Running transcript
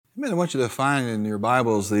I want you to find in your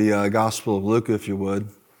Bibles the Gospel of Luke, if you would.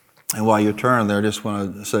 And while you turn there, I just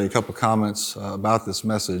want to say a couple comments about this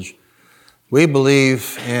message. We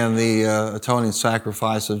believe in the atoning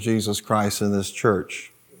sacrifice of Jesus Christ in this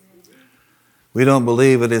church. We don't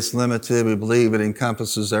believe it is limited. We believe it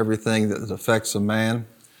encompasses everything that affects a man,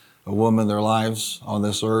 a woman, their lives on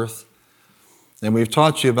this earth. And we've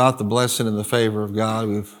taught you about the blessing and the favor of God.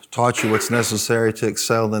 We've taught you what's necessary to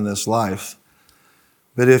excel in this life.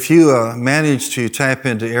 But if you manage to tap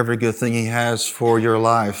into every good thing He has for your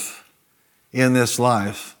life in this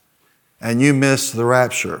life, and you miss the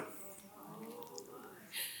rapture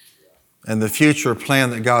and the future plan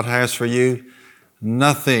that God has for you,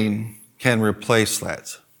 nothing can replace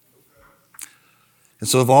that. And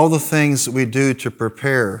so of all the things that we do to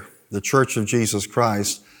prepare the Church of Jesus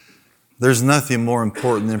Christ, there's nothing more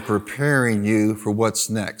important than preparing you for what's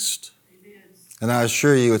next. And I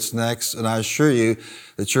assure you it's next, and I assure you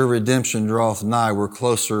that your redemption draweth nigh. We're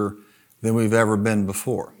closer than we've ever been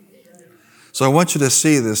before. So I want you to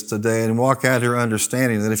see this today and walk out here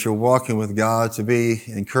understanding that if you're walking with God, to be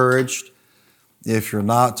encouraged. If you're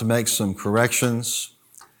not, to make some corrections,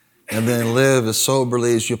 and then live as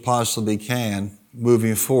soberly as you possibly can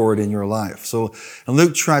moving forward in your life. So in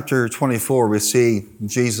Luke chapter 24, we see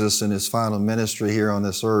Jesus in His final ministry here on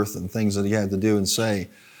this earth and things that He had to do and say.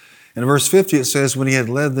 In verse 50, it says, when He had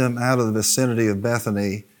led them out of the vicinity of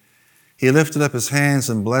Bethany, He lifted up His hands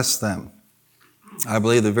and blessed them. I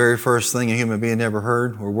believe the very first thing a human being ever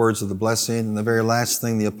heard were words of the blessing, and the very last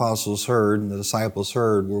thing the apostles heard and the disciples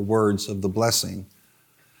heard were words of the blessing.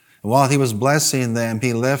 And while He was blessing them,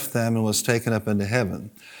 He left them and was taken up into heaven.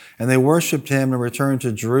 And they worshiped Him and returned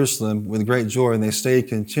to Jerusalem with great joy, and they stayed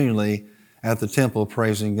continually at the temple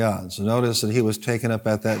praising God. So notice that He was taken up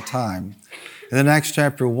at that time. And in Acts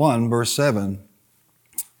chapter 1, verse 7,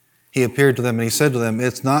 He appeared to them and He said to them,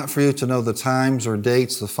 it's not for you to know the times or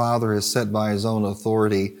dates the Father has set by His own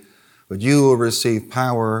authority, but you will receive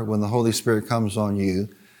power when the Holy Spirit comes on you,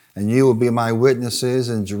 and you will be my witnesses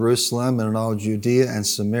in Jerusalem and in all Judea and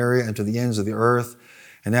Samaria and to the ends of the earth.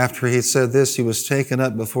 And after He said this, He was taken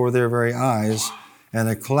up before their very eyes, and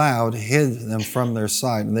a cloud hid them from their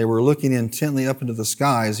sight. And they were looking intently up into the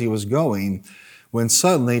sky as He was going, when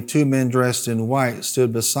suddenly 2 men dressed in white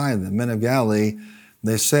stood beside them, men of Galilee.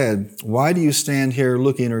 They said, why do you stand here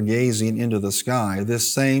looking or gazing into the sky?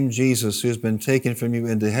 This same Jesus who's been taken from you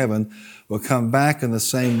into heaven will come back in the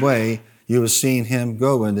same way you have seen Him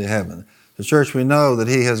go into heaven. The church, we know that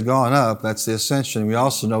He has gone up. That's the ascension. We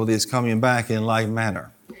also know that He's coming back in like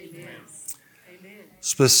manner. Amen.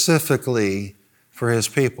 Specifically for His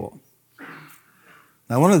people.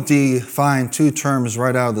 Now, I want to define 2 terms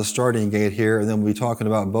right out of the starting gate here, and then we'll be talking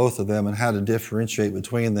about both of them and how to differentiate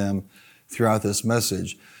between them throughout this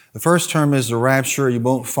message. The first term is the rapture. You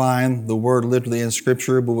won't find the word literally in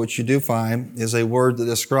Scripture, but what you do find is a word that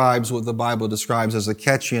describes what the Bible describes as a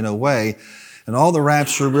catching away. And all the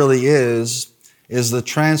rapture really is the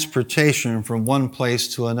transportation from one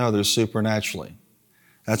place to another supernaturally.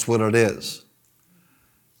 That's what it is.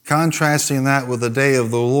 Contrasting that with the day of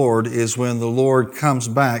the Lord is when the Lord comes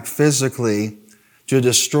back physically to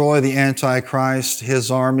destroy the Antichrist, his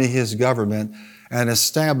army, his government, and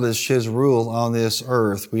establish His rule on this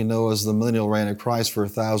earth. We know as the millennial reign of Christ for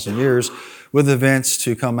 1,000 years, with events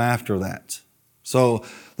to come after that. So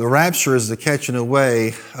the rapture is the catching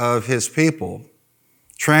away of His people,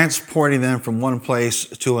 transporting them from one place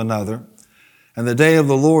to another. And the day of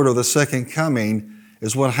the Lord, or the second coming,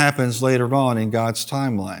 is what happens later on in God's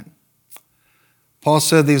timeline. Paul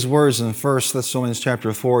said these words in 1 Thessalonians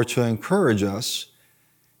chapter 4 to encourage us.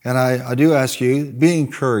 And I do ask you, be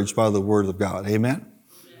encouraged by the Word of God. Amen?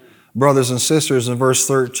 Brothers and sisters, in verse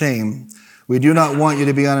 13, we do not want you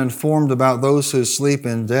to be uninformed about those who sleep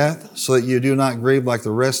in death, so that you do not grieve like the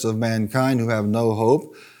rest of mankind who have no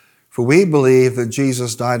hope. For we believe that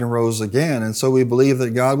Jesus died and rose again, and so we believe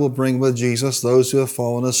that God will bring with Jesus those who have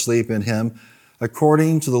fallen asleep in Him.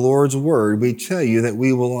 According to the Lord's word, we tell you that we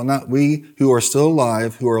who are still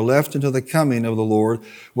alive, who are left until the coming of the Lord,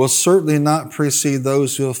 will certainly not precede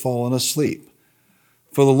those who have fallen asleep.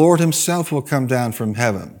 For the Lord Himself will come down from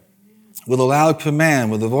heaven with a loud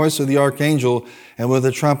command, with the voice of the archangel, and with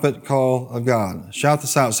the trumpet call of God. Shout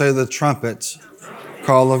this out. Say the trumpet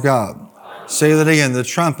call of God. Say that again, the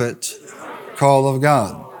trumpet call of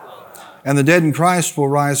God. And the dead in Christ will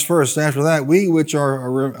rise first. After that, we which are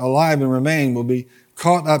alive and remain will be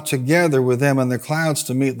caught up together with them in the clouds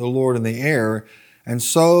to meet the Lord in the air. And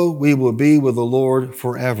so we will be with the Lord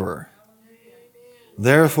forever.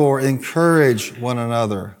 Therefore, encourage one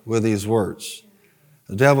another with these words.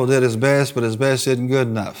 The devil did his best, but his best isn't good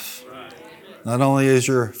enough. Not only is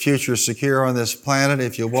your future secure on this planet,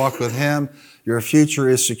 if you walk with Him, your future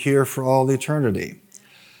is secure for all eternity.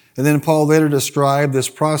 And then Paul later described this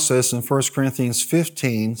process in 1 Corinthians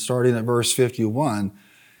 15, starting at verse 51.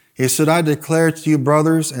 He said, I declare to you,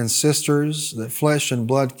 brothers and sisters, that flesh and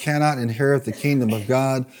blood cannot inherit the kingdom of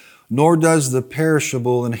God, nor does the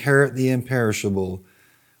perishable inherit the imperishable.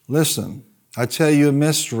 Listen, I tell you a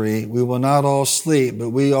mystery. We will not all sleep, but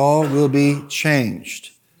we all will be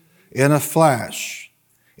changed in a flash,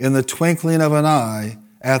 in the twinkling of an eye,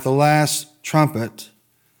 at the last trumpet.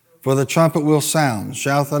 For the trumpet will sound.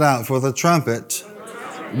 Shout that out. For the trumpet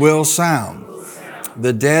will sound.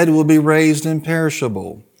 The dead will be raised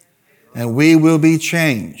imperishable, and we will be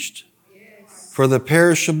changed. For the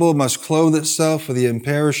perishable must clothe itself with the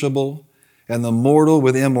imperishable, and the mortal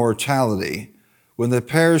with immortality. When the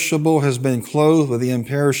perishable has been clothed with the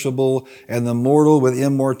imperishable, and the mortal with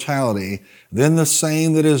immortality, then the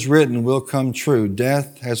saying that is written will come true.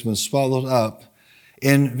 Death has been swallowed up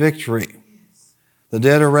in victory. The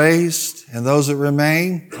dead are raised, and those that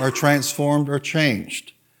remain are transformed or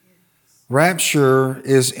changed. Rapture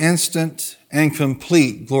is instant and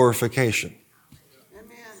complete glorification.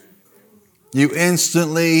 You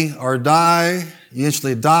instantly die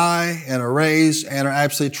and are raised and are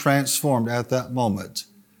absolutely transformed at that moment.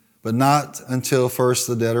 But not until first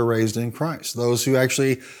the dead are raised in Christ. Those who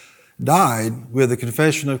actually died with the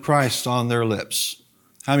confession of Christ on their lips.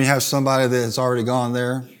 How many have somebody that has already gone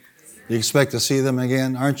there? You expect to see them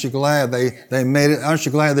again? Aren't you glad they made it? Aren't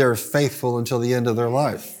you glad they were faithful until the end of their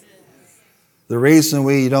life? The reason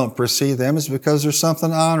we don't perceive them is because there's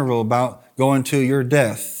something honorable about going to your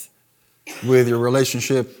death with your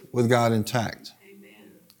relationship with God intact.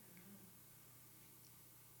 Amen.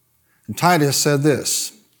 And Titus said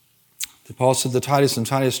this. Paul said to Titus in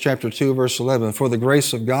Titus chapter 2, verse 11, For the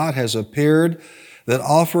grace of God has appeared that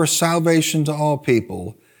offers salvation to all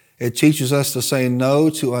people. It teaches us to say no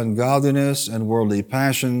to ungodliness and worldly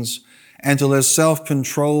passions and to live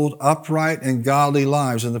self-controlled, upright, and godly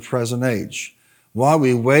lives in the present age, while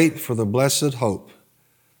we wait for the blessed hope,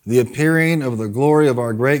 the appearing of the glory of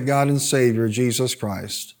our great God and Savior, Jesus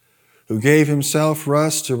Christ, who gave Himself for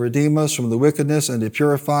us to redeem us from the wickedness and to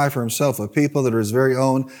purify for Himself a people that are His very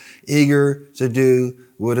own, eager to do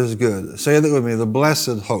what is good. Say that with me, the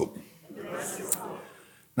blessed hope.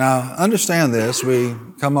 Now, understand this. We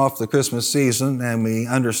come off the Christmas season and we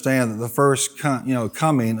understand that the first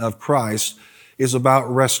coming of Christ is about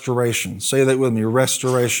restoration. Say that with me,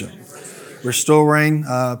 restoration. Restoring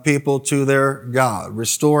people to their God.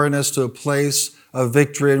 Restoring us to a place of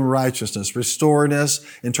victory and righteousness. Restoring us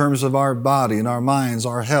in terms of our body and our minds,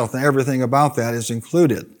 our health, and everything about that is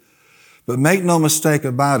included. But make no mistake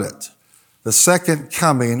about it. The second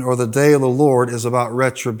coming or the day of the Lord is about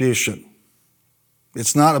retribution.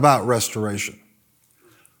 It's not about restoration.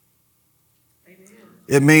 Amen.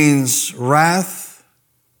 It means wrath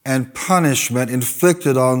and punishment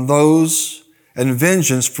inflicted on those and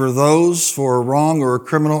vengeance for those for a wrong or a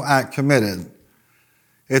criminal act committed.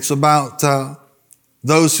 It's about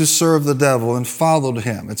those who served the devil and followed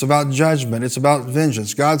him. It's about judgment. It's about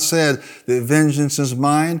vengeance. God said that vengeance is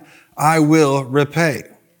mine. I will repay.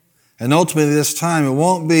 And ultimately this time it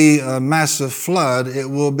won't be a massive flood. It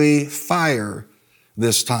will be fire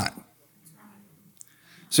this time.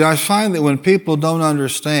 See, I find that when people don't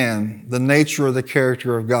understand the nature or the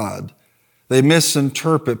character of God, they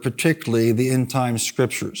misinterpret particularly the end-time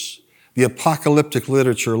scriptures, the apocalyptic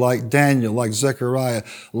literature like Daniel, like Zechariah,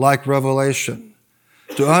 like Revelation.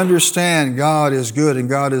 To understand God is good and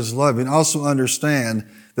God is loving, also understand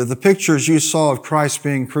that the pictures you saw of Christ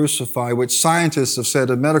being crucified, which scientists have said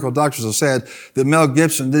and medical doctors have said that Mel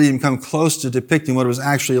Gibson didn't even come close to depicting what it was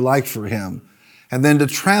actually like for him. And then to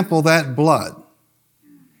trample that blood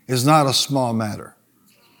is not a small matter.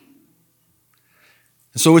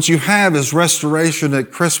 And so what you have is restoration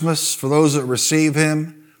at Christmas for those that receive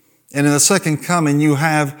Him. And in the second coming, you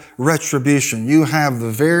have retribution. You have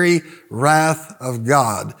the very wrath of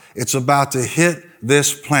God. It's about to hit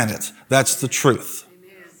this planet. That's the truth.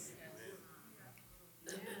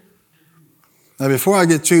 Now, before I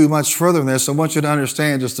get too much further in this, I want you to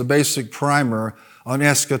understand just a basic primer on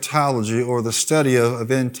eschatology or the study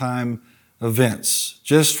of end-time events.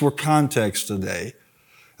 Just for context today,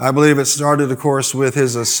 I believe it started, of course, with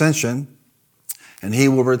His ascension, and He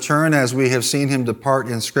will return as we have seen Him depart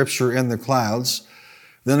in Scripture in the clouds.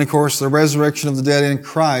 Then, of course, the resurrection of the dead in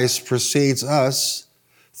Christ precedes us.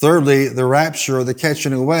 Thirdly, the rapture or the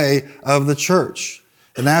catching away of the church.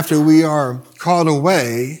 And after we are caught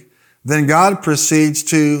away, then God proceeds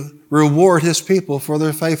to reward His people for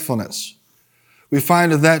their faithfulness. We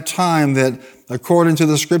find at that time that, according to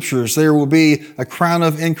the scriptures, there will be a crown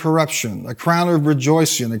of incorruption, a crown of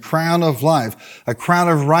rejoicing, a crown of life, a crown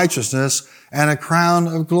of righteousness, and a crown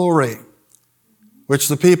of glory, which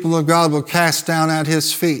the people of God will cast down at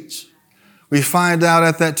his feet. We find out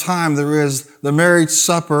at that time there is the marriage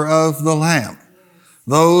supper of the Lamb.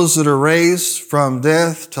 Those that are raised from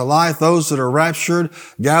death to life, those that are raptured,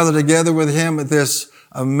 gather together with him at this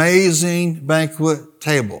amazing banquet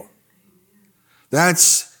table.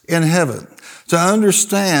 That's in heaven. To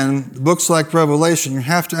understand books like Revelation, you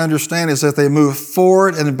have to understand is that they move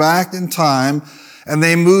forward and back in time, and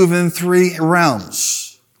they move in three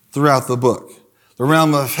realms throughout the book. The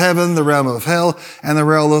realm of heaven, the realm of hell, and the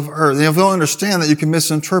realm of earth. And if you don't understand that, you can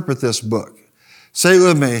misinterpret this book. Say it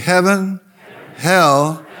with me. Heaven,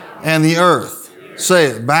 hell, and the earth. Say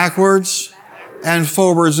it backwards and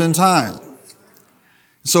forwards in time.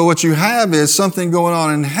 So what you have is something going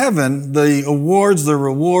on in heaven, the awards, the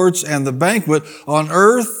rewards, and the banquet. On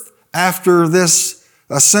earth, after this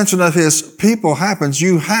ascension of his people happens,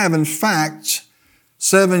 you have, in fact,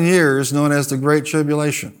 7 years known as the Great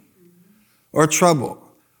Tribulation, or trouble,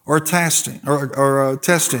 or testing,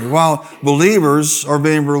 while believers are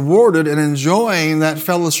being rewarded and enjoying that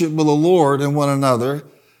fellowship with the Lord and one another.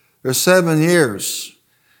 There's 7 years,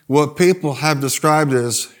 what people have described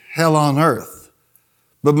as hell on earth.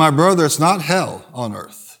 But my brother, it's not hell on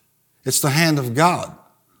earth. It's the hand of God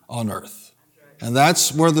on earth. And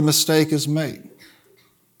that's where the mistake is made.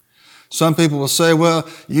 Some people will say, well,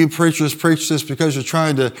 you preachers preach this because you're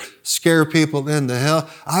trying to scare people into hell.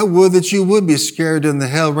 I would that you would be scared into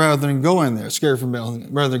hell rather than going there, scared from hell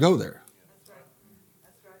rather than go there.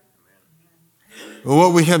 Well,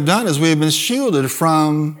 what we have done is we have been shielded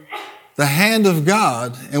from the hand of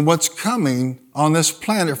God and what's coming on this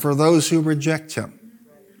planet for those who reject him.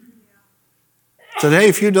 Today,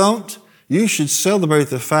 if you don't, you should celebrate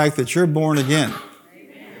the fact that you're born again.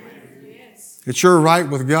 That you're right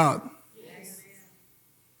with God.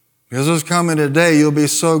 Because there's coming a day you'll be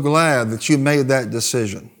so glad that you made that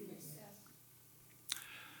decision.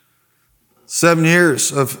 7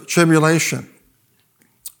 years of tribulation.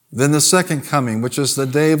 Then the second coming, which is the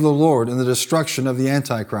day of the Lord and the destruction of the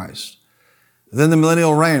Antichrist. Then the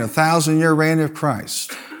millennial reign, 1,000-year reign of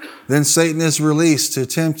Christ. Then Satan is released to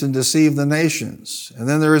tempt and deceive the nations. And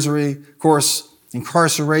then there is, of course,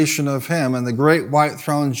 incarceration of him and the great white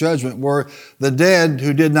throne judgment where the dead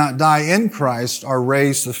who did not die in Christ are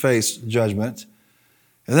raised to face judgment.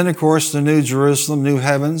 And then, of course, the new Jerusalem, new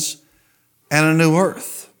heavens, and a new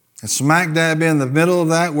earth. And smack dab in the middle of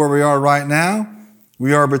that, where we are right now,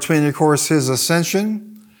 we are between, of course, his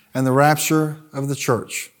ascension and the rapture of the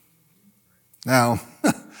church. Now,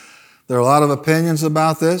 there are a lot of opinions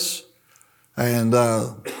about this, and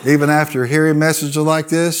even after hearing messages like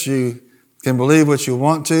this, you can believe what you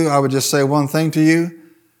want to. I would just say one thing to you.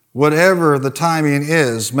 Whatever the timing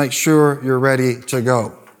is, make sure you're ready to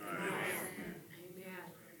go.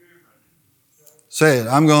 Say it,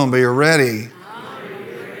 I'm going to be ready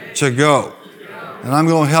to go. And I'm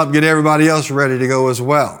going to help get everybody else ready to go as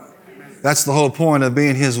well. That's the whole point of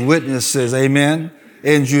being his witnesses, amen,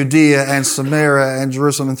 in Judea and Samaria and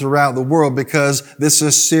Jerusalem and throughout the world, because this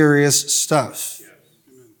is serious stuff.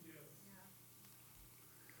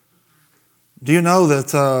 Do you know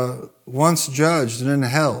that once judged and in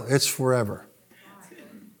hell, it's forever?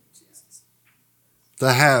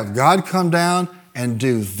 To have God come down and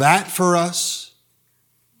do that for us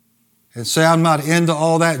and say, I'm not into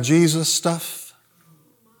all that Jesus stuff.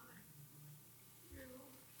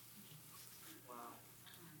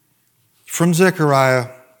 From Zechariah,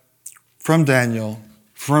 from Daniel,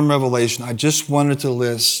 from Revelation, I just wanted to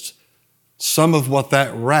list some of what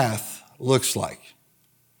that wrath looks like.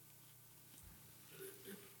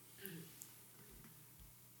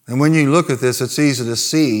 And when you look at this, it's easy to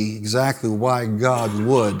see exactly why God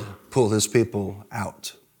would pull his people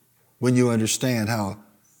out when you understand how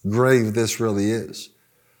grave this really is.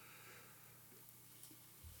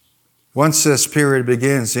 Once this period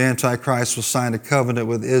begins, the Antichrist will sign a covenant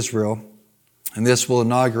with Israel, and this will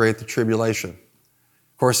inaugurate the tribulation.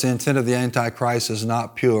 Of course, the intent of the Antichrist is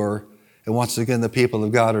not pure, and once again, the people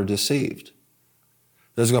of God are deceived.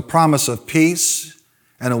 There's a promise of peace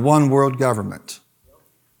and a one-world government.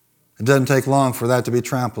 It doesn't take long for that to be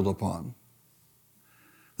trampled upon.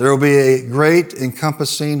 There will be a great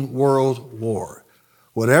encompassing world war.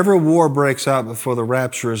 Whatever war breaks out before the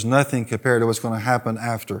rapture is nothing compared to what's going to happen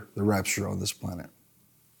after the rapture on this planet.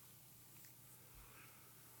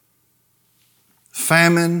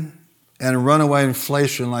 Famine and runaway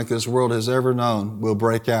inflation like this world has ever known will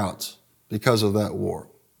break out because of that war.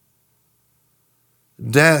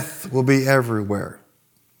 death will be everywhere.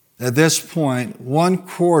 At this point,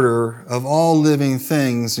 1/4 of all living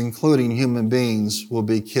things, including human beings, will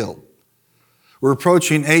be killed. We're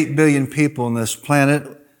approaching 8 billion people on this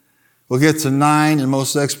planet. We'll get to 9, and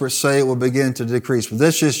most experts say it will begin to decrease. But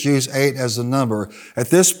let's just use 8 as a number. At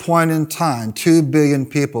this point in time, 2 billion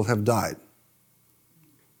people have died.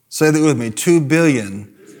 Say that with me. 2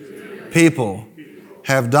 billion people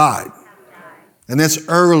have died. And it's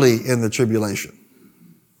early in the tribulation.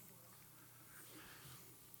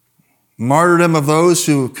 Martyrdom of those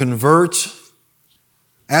who convert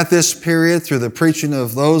at this period through the preaching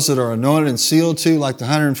of those that are anointed and sealed to, like the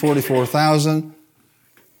 144,000.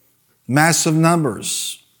 Massive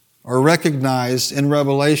numbers are recognized in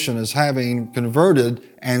Revelation as having converted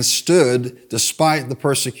and stood despite the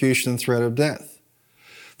persecution and threat of death.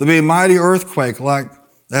 There'll be a mighty earthquake like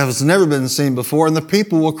that has never been seen before, and the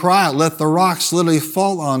people will cry out, let the rocks literally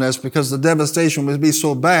fall on us, because the devastation will be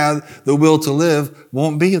so bad, the will to live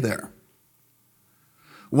won't be there.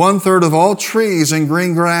 1/3 of all trees and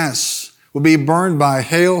green grass will be burned by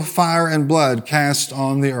hail, fire, and blood cast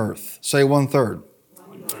on the earth. Say 1/3.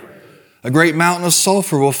 A great mountain of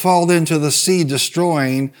sulfur will fall into the sea,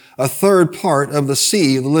 destroying 1/3 part of the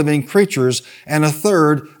sea, the living creatures, and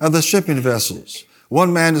 1/3 of the shipping vessels.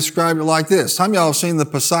 One man described it like this. How many of y'all have seen the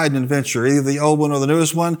Poseidon Adventure, either the old one or the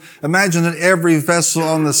newest one? Imagine that every vessel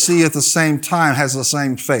on the sea at the same time has the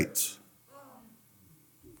same fate.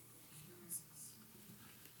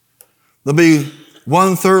 There'll be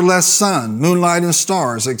 1/3 less sun, moonlight, and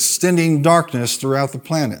stars, extending darkness throughout the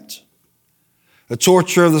planet. The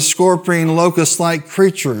torture of the scorpion, locust-like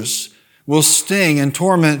creatures will sting and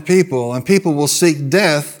torment people, and people will seek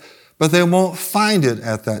death, but they won't find it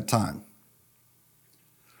at that time.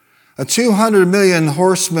 A 200 million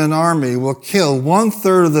horseman army will kill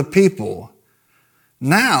 1/3 of the people.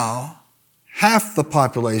 Now, half the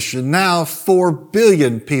population, now 4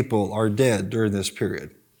 billion people are dead during this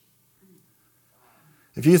period.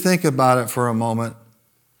 If you think about it for a moment,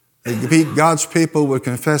 God's people would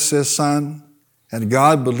confess His Son, and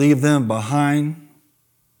God would leave them behind,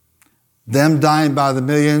 them dying by the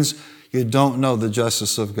millions, you don't know the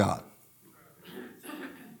justice of God.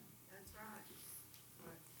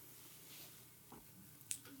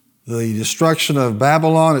 The destruction of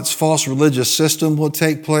Babylon, its false religious system, will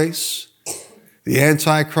take place. The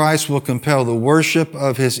Antichrist will compel the worship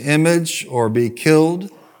of his image or be killed.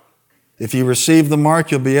 If you receive the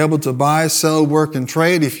mark, you'll be able to buy, sell, work, and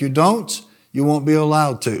trade. If you don't, you won't be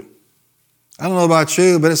allowed to. I don't know about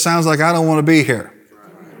you, but it sounds like I don't want to be here.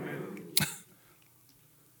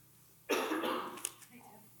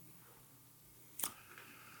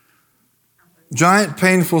 Giant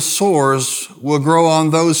painful sores will grow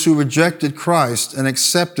on those who rejected Christ and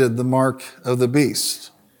accepted the mark of the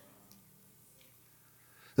beast.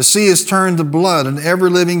 The sea is turned to blood, and every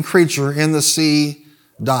living creature in the sea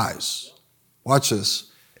dies. Watch this.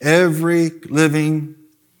 Every living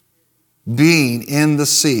being in the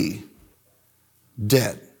sea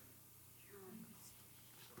dead.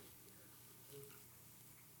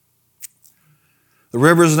 The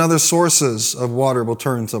rivers and other sources of water will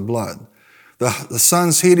turn to blood. The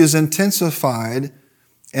sun's heat is intensified,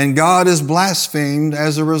 and God is blasphemed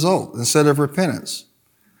as a result instead of repentance.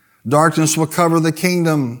 Darkness will cover the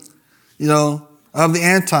kingdom, of the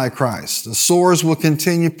Antichrist. The sores will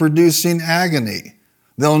continue producing agony.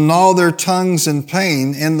 They'll gnaw their tongues in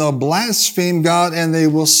pain, and they'll blaspheme God, and they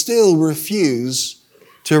will still refuse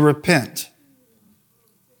to repent.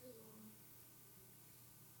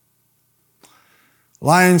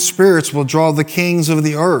 Lion spirits will draw the kings of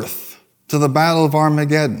the earth to the battle of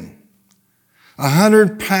Armageddon.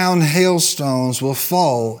 100-pound hailstones will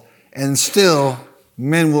fall, and still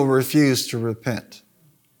men will refuse to repent.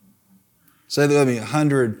 Say that with me,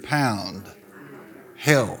 100-pound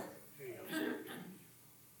hail.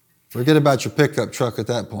 Forget about your pickup truck at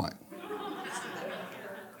that point.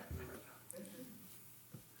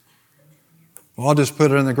 Well, I'll just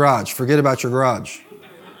put it in the garage. Forget about your garage.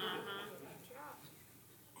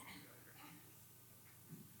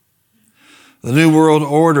 The New World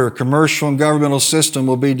Order, commercial and governmental system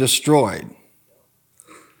will be destroyed.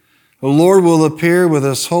 The Lord will appear with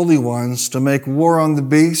His holy ones to make war on the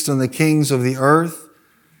beast and the kings of the earth.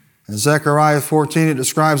 In Zechariah 14, it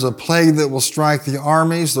describes a plague that will strike the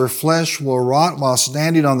armies. Their flesh will rot while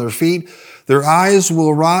standing on their feet. Their eyes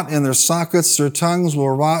will rot in their sockets. Their tongues will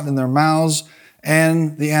rot in their mouths,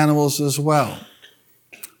 and the animals as well.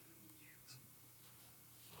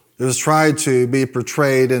 It was tried to be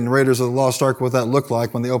portrayed in Raiders of the Lost Ark what that looked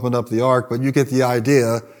like when they opened up the ark, but you get the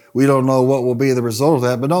idea. We don't know what will be the result of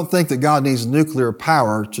that, but don't think that God needs nuclear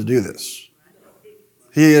power to do this.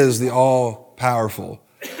 He is the all-powerful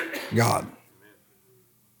God.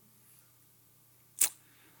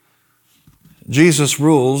 Jesus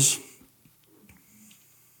rules.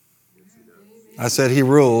 I said he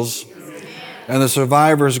rules. And the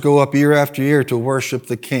survivors go up year after year to worship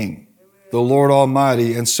the King, the Lord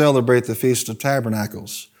Almighty, and celebrate the Feast of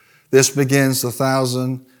Tabernacles. This begins the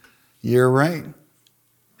 1,000-year reign.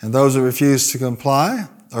 And those who refuse to comply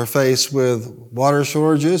are faced with water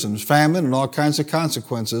shortages and famine and all kinds of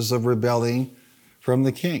consequences of rebelling from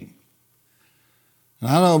the King. And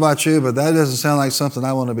I don't know about you, but that doesn't sound like something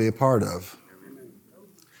I want to be a part of.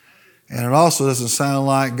 And it also doesn't sound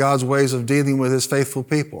like God's ways of dealing with his faithful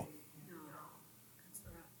people.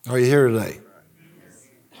 Are you here today?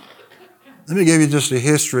 Let me give you just a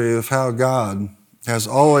history of how God has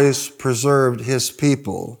always preserved his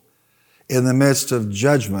people in the midst of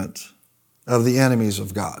judgment of the enemies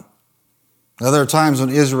of God. Now, there are times when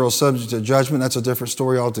Israel is subject to judgment. That's a different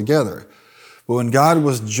story altogether. But when God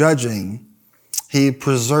was judging, he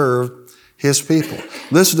preserved his people.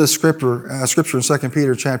 Listen to scripture in 2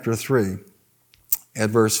 Peter chapter 3 at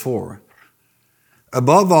verse 4.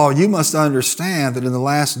 Above all, you must understand that in the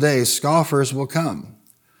last days scoffers will come,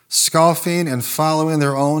 scoffing and following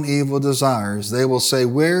their own evil desires. They will say,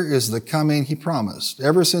 where is the coming he promised?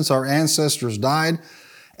 Ever since our ancestors died,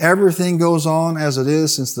 everything goes on as it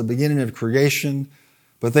is since the beginning of creation.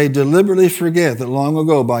 But they deliberately forget that long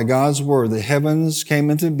ago, by God's word, the heavens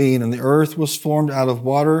came into being and the earth was formed out of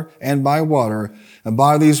water and by water. And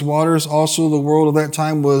by these waters also the world of that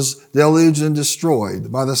time was deluged and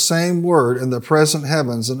destroyed. By the same word, and the present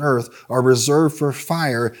heavens and earth are reserved for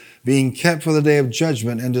fire, being kept for the day of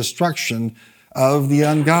judgment and destruction of the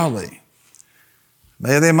ungodly.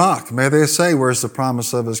 May they mock. May they say, where's the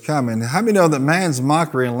promise of his coming? How many know that man's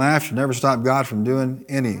mockery and laughter never stop God from doing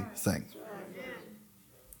anything?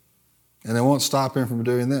 And it won't stop him from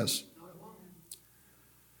doing this.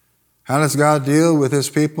 How does God deal with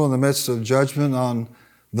his people in the midst of judgment on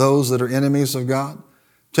those that are enemies of God?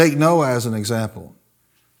 Take Noah as an example.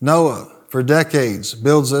 Noah, for decades,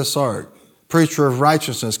 builds this ark. Preacher of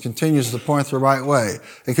righteousness, continues to point the right way.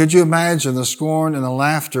 And could you imagine the scorn and the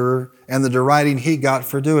laughter and the deriding he got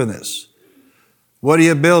for doing this? What are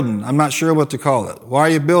you building? I'm not sure what to call it. Why are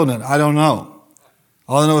you building it? I don't know.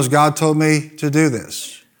 All I know is God told me to do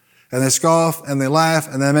this. And they scoff and they laugh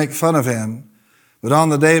and they make fun of him. But on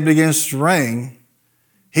the day it begins to rain,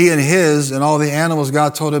 he and his and all the animals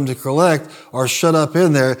God told him to collect are shut up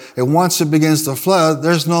in there. And once it begins to flood,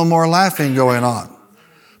 there's no more laughing going on.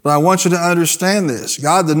 But I want you to understand this.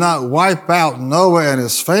 God did not wipe out Noah and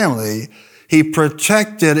his family. He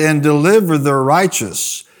protected and delivered the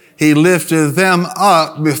righteous. He lifted them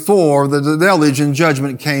up before the deluge and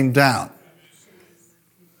judgment came down.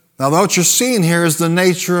 Now, what you're seeing here is the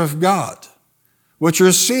nature of God. What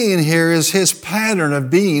you're seeing here is his pattern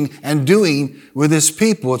of being and doing with his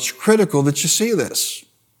people. It's critical that you see this.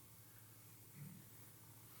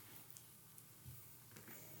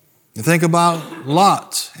 You think about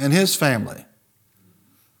Lot and his family.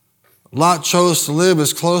 Lot chose to live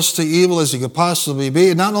as close to evil as he could possibly be.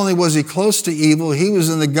 And not only was he close to evil, he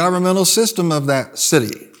was in the governmental system of that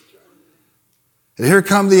city. And here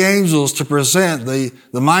come the angels to present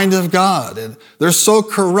the mind of God. And they're so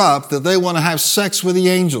corrupt that they want to have sex with the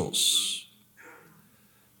angels.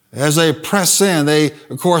 As they press in, they,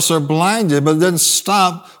 of course, are blinded, but it doesn't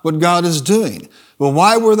stop what God is doing. But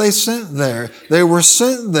why were they sent there? They were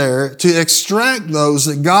sent there to extract those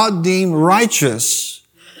that God deemed righteous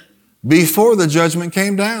before the judgment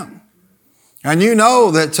came down. And you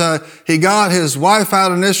know that he got his wife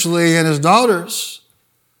out initially and his daughters.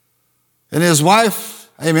 And his wife,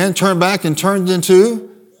 amen, turned back and turned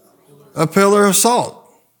into a pillar of salt.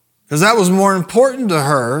 Because that was more important to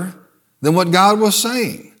her than what God was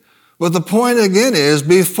saying. But the point again is,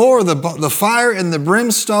 before the fire and the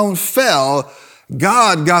brimstone fell,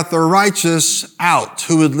 God got the righteous out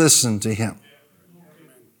who would listen to him.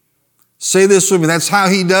 Say this with me. That's how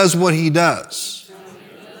he does what he does.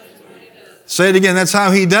 Say it again. That's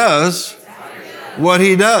how he does what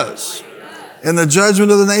he does. In the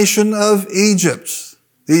judgment of the nation of Egypt,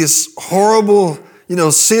 these horrible,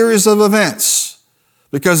 series of events,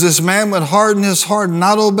 because this man would harden his heart and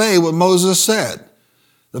not obey what Moses said.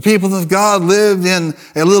 The people of God lived in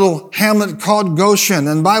a little hamlet called Goshen,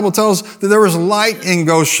 and the Bible tells us that there was light in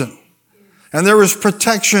Goshen, and there was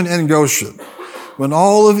protection in Goshen. When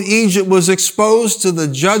all of Egypt was exposed to the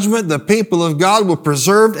judgment, the people of God were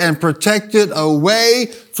preserved and protected away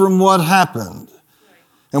from what happened.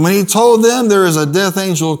 And when he told them there is a death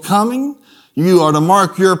angel coming, you are to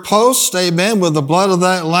mark your post, amen, with the blood of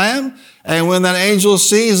that lamb. And when that angel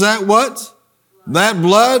sees that what? That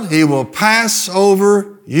blood, he will pass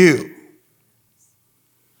over you.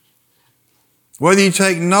 Whether you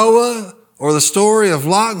take Noah or the story of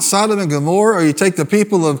Lot and Sodom and Gomorrah, or you take the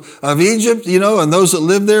people of Egypt, and those that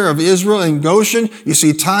lived there, of Israel and Goshen, you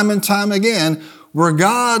see time and time again where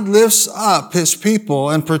God lifts up his people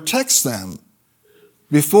and protects them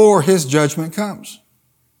before his judgment comes.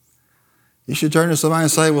 You should turn to somebody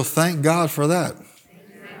and say, well, thank God for that.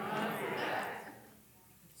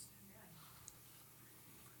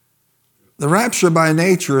 The rapture by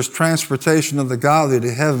nature is transportation of the godly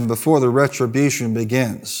to heaven before the retribution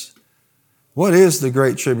begins. What is the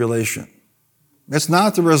Great Tribulation? It's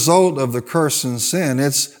not the result of the curse and sin.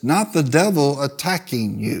 It's not the devil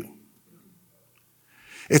attacking you.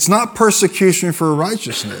 It's not persecution for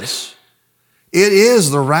righteousness. It is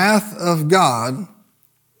the wrath of God.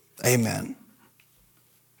 Amen.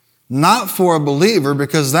 Not for a believer,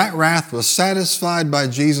 because that wrath was satisfied by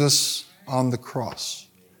Jesus on the cross.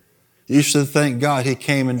 You should thank God he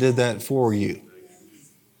came and did that for you.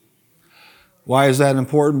 Why is that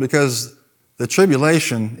important? Because the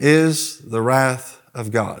tribulation is the wrath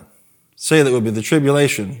of God. Say that with me. The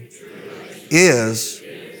tribulation is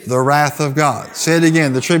the wrath of God. Say it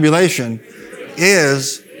again. The tribulation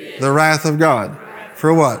is the wrath of God.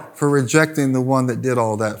 For what? For rejecting the one that did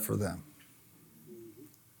all that for them.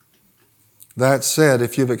 That said,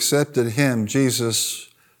 if you've accepted him, Jesus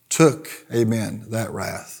took, amen, that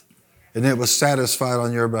wrath. And it was satisfied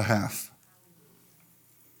on your behalf.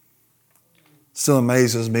 Still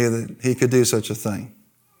amazes me that he could do such a thing.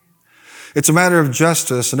 It's a matter of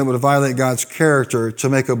justice, and it would violate God's character to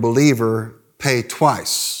make a believer pay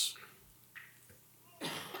twice.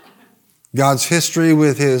 God's history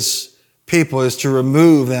with his people is to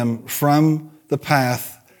remove them from the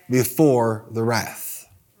path before the wrath.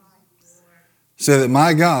 Say that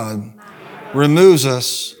my God removes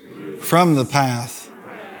us from the path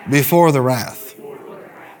before the wrath.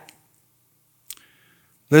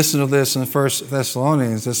 Listen to this in 1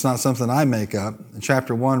 Thessalonians. It's not something I make up. In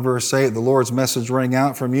chapter 1, verse 8, the Lord's message rang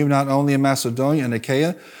out from you, not only in Macedonia and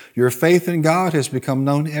Achaia. Your faith in God has become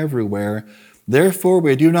known everywhere. Therefore,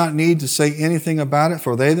 we do not need to say anything about it,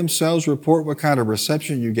 for they themselves report what kind of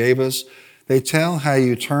reception you gave us. They tell how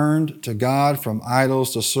you turned to God from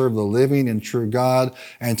idols to serve the living and true God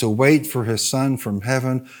and to wait for his Son from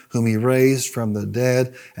heaven, whom he raised from the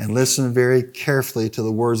dead. And listen very carefully to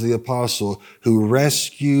the words of the apostle, who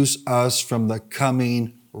rescues us from the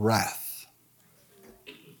coming wrath.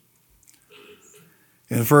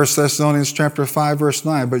 In 1 Thessalonians chapter 5, verse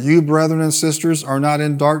 9, but you, brethren and sisters, are not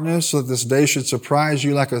in darkness, so that this day should surprise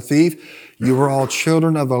you like a thief. You are all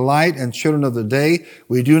children of the light and children of the day.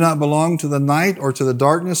 We do not belong to the night or to the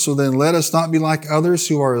darkness, so then let us not be like others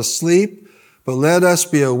who are asleep, but let us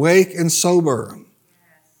be awake and sober.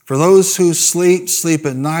 For those who sleep, sleep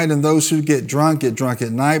at night, and those who get drunk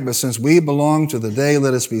at night. But since we belong to the day,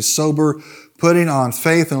 let us be sober, putting on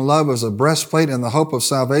faith and love as a breastplate and the hope of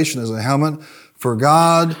salvation as a helmet. For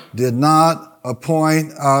God did not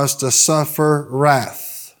appoint us to suffer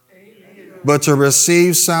wrath, but to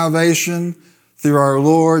receive salvation through our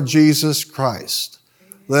Lord Jesus Christ.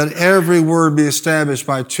 Let every word be established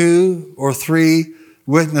by 2 or 3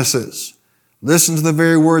 witnesses. Listen to the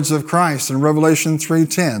very words of Christ in Revelation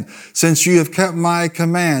 3:10. Since you have kept my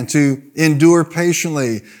command to endure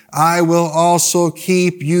patiently, I will also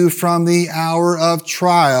keep you from the hour of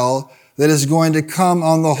trial that is going to come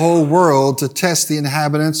on the whole world to test the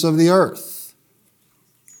inhabitants of the earth.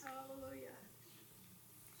 Hallelujah.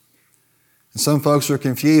 And some folks are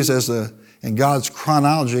confused as to, in God's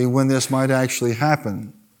chronology, when this might actually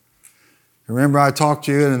happen. Remember, I talked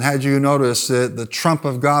to you and had you notice that the trump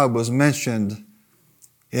of God was mentioned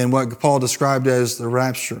in what Paul described as the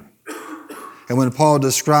rapture. And when Paul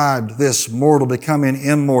described this mortal becoming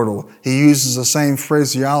immortal, he uses the same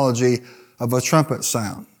phraseology of a trumpet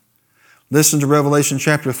sound. Listen to Revelation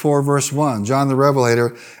chapter 4, verse 1. John the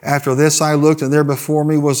Revelator, after this I looked, and there before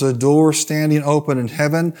me was a door standing open in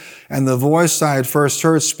heaven, and the voice I had first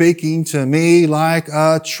heard speaking to me like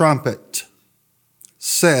a trumpet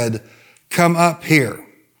said, come up here,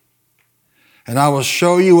 and I will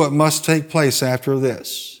show you what must take place after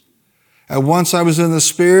this. At once I was in the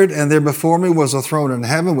Spirit, and there before me was a throne in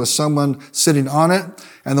heaven with someone sitting on it.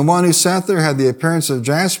 And the one who sat there had the appearance of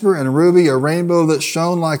jasper and ruby, a rainbow that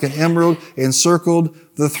shone like an emerald encircled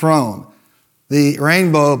the throne. The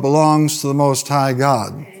rainbow belongs to the Most High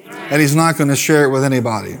God, and he's not going to share it with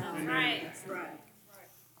anybody.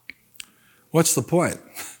 What's the point?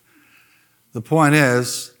 The point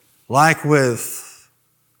is, like with,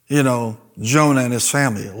 Jonah and his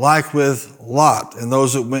family, like with Lot and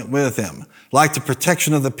those that went with him, like the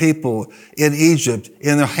protection of the people in Egypt,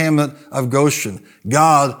 in the hamlet of Goshen.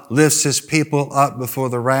 God lifts his people up before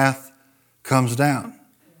the wrath comes down.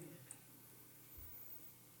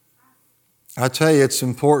 I tell you, it's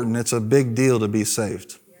important. It's a big deal to be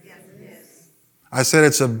saved. I said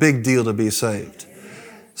it's a big deal to be saved.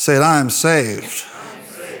 Say it, I am saved.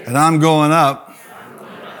 And I'm going up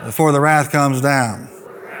before the wrath comes down.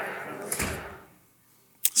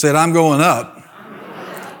 Say it, I'm going up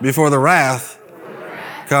before the wrath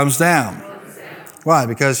comes down. Why?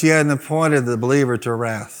 Because he hadn't appointed the believer to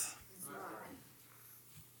wrath.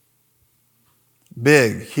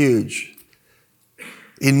 Big, huge,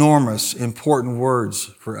 enormous, important words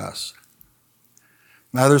for us.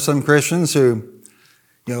 Now, there's some Christians who,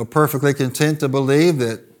 perfectly content to believe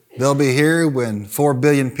that they'll be here when 4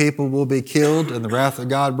 billion people will be killed and the wrath of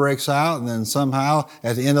God breaks out, and then somehow,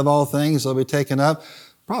 at the end of all things, they'll be taken up.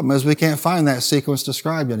 Problem is, we can't find that sequence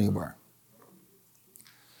described anywhere.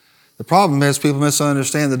 The problem is, people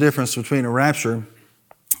misunderstand the difference between a rapture,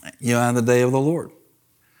 and the day of the Lord.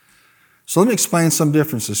 So let me explain some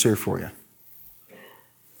differences here for you.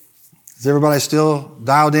 Is everybody still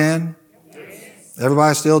dialed in? Yes.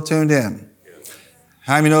 Everybody still tuned in? Yes.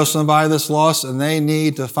 How many know somebody that's lost and they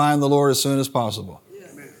need to find the Lord as soon as possible?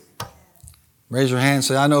 Yes. Raise your hand and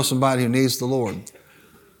say, I know somebody who needs the Lord.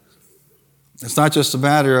 It's not just a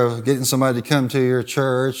matter of getting somebody to come to your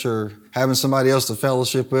church or having somebody else to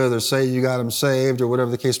fellowship with or say you got them saved or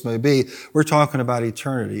whatever the case may be. We're talking about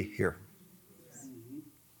eternity here.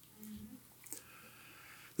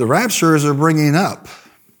 The rapture is a bringing up,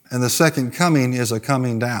 and the second coming is a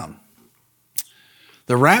coming down.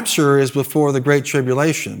 The rapture is before the Great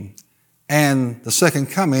Tribulation, and the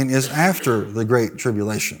second coming is after the Great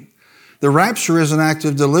Tribulation. The rapture is an act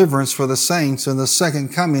of deliverance for the saints, and the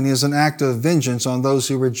second coming is an act of vengeance on those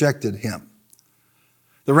who rejected him.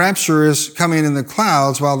 The rapture is coming in the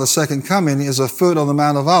clouds, while the second coming is afoot on the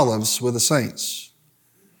Mount of Olives with the saints.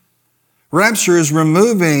 Rapture is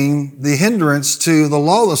removing the hindrance to the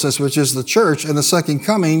lawlessness, which is the church, and the second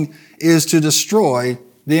coming is to destroy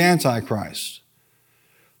the Antichrist.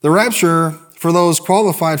 The rapture for those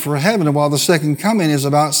qualified for heaven, while the second coming is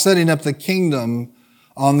about setting up the kingdom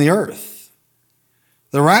on the earth.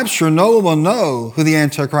 The rapture, no one will know who the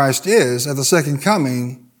Antichrist is. At the second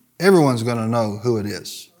coming, everyone's going to know who it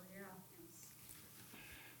is.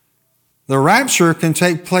 The rapture can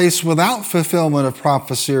take place without fulfillment of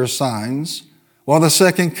prophecy or signs, while the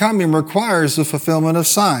second coming requires the fulfillment of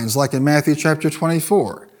signs, like in Matthew chapter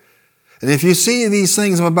 24. And if you see these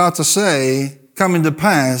things I'm about to say coming to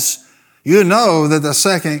pass, you know that the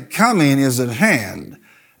second coming is at hand.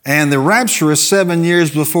 And the rapture is 7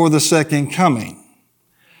 years before the second coming.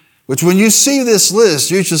 Which when you see this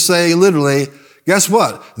list, you should say literally, guess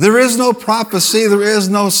what? There is no prophecy, there is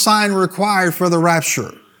no sign required for the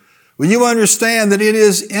rapture. When you understand that it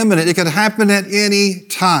is imminent, it could happen at any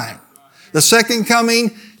time. The second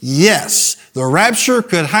coming, yes. The rapture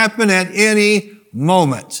could happen at any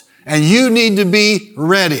moment. And you need to be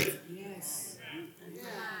ready.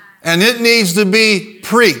 And it needs to be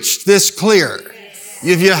preached this clear.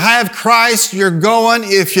 If you have Christ, you're going.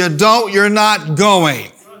 If you don't, you're not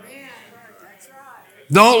going.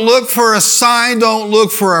 Don't look for a sign. Don't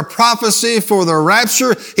look for a prophecy for the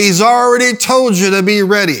rapture. He's already told you to be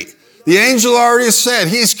ready. The angel already said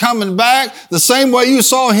he's coming back the same way you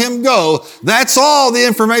saw him go. That's all the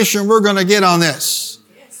information we're going to get on this.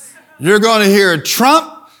 You're going to hear a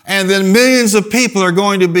trump, and then millions of people are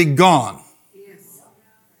going to be gone.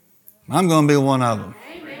 I'm going to be one of them.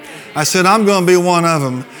 I said, I'm going to be one of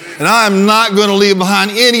them. And I'm not going to leave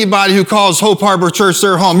behind anybody who calls Hope Harbor Church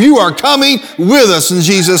their home. You are coming with us in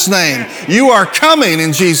Jesus' name. You are coming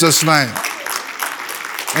in Jesus' name.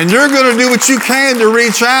 And you're going to do what you can to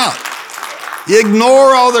reach out.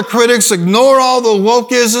 Ignore all the critics. Ignore all the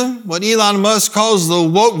wokeism, what Elon Musk calls the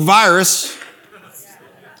woke virus.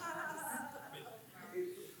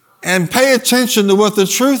 And pay attention to what the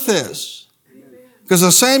truth is. Because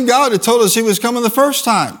the same God that told us he was coming the first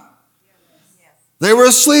time. They were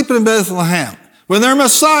asleep in Bethlehem. When their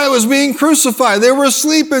Messiah was being crucified, they were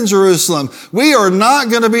asleep in Jerusalem. We are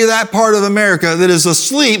not going to be that part of America that is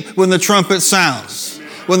asleep when the trumpet sounds.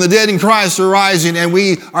 When the dead in Christ are rising and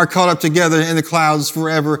we are caught up together in the clouds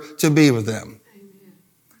forever to be with them.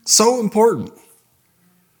 So important.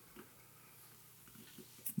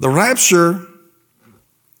 The rapture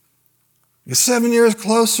is 7 years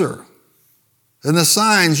closer than the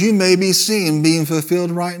signs you may be seeing being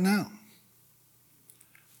fulfilled right now.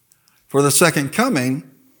 For the second coming,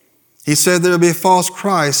 he said there will be false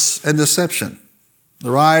Christs and deception.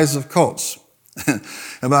 The rise of cults.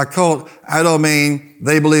 And by cult, I don't mean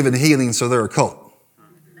they believe in healing, so they're a cult.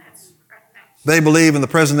 They believe in the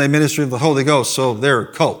present-day ministry of the Holy Ghost, so they're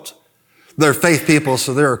a cult. They're faith people,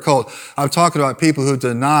 so they're a cult. I'm talking about people who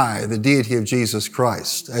deny the deity of Jesus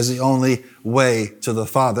Christ as the only way to the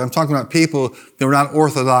Father. I'm talking about people who are not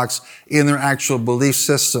orthodox in their actual belief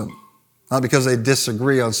system, not because they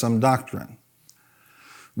disagree on some doctrine.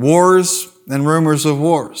 Wars and rumors of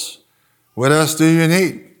wars. What else do you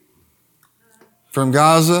need? From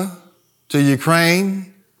Gaza to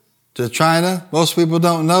Ukraine to China, most people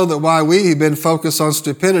don't know that while we've been focused on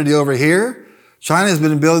stupidity over here, China has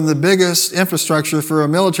been building the biggest infrastructure for a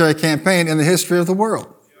military campaign in the history of the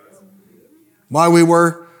world. While we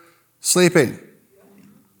were sleeping.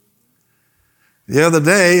 The other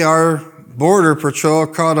day, our border patrol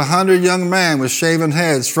caught 100 young men with shaven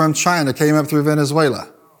heads from China, came up through Venezuela.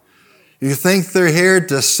 You think they're here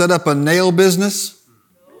to set up a nail business?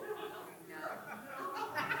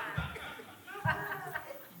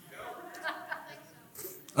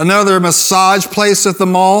 Another massage place at the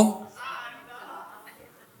mall?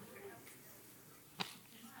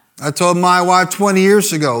 I told my wife 20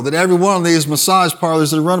 years ago that every one of these massage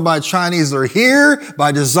parlors that are run by Chinese are here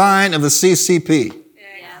by design of the CCP.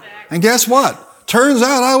 Exactly. And guess what? Turns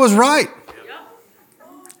out I was right.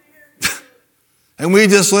 Yep. And we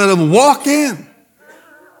just let them walk in.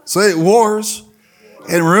 Say wars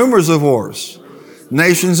and rumors of wars.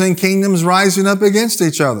 Nations and kingdoms rising up against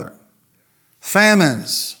each other.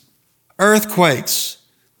 Famines, earthquakes,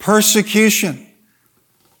 persecution.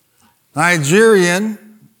 Nigerian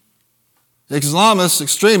Islamists,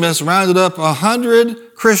 extremists rounded up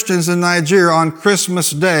 100 Christians in Nigeria on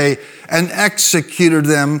Christmas Day and executed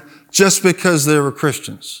them just because they were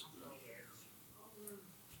Christians.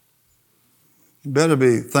 You better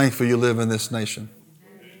be thankful you live in this nation.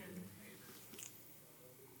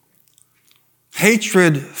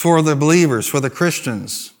 Hatred for the believers, for the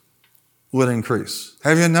Christians, would increase.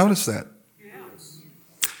 Have you noticed that? Yes.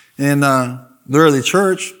 In the early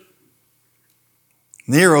church,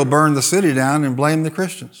 Nero burned the city down and blamed the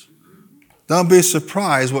Christians. Don't be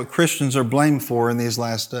surprised what Christians are blamed for in these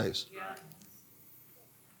last days.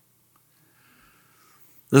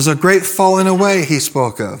 There's a great falling away he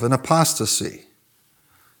spoke of, an apostasy.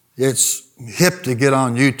 It's hip to get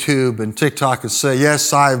on YouTube and TikTok and say,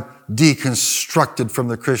 yes, I've deconstructed from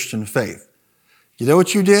the Christian faith. You know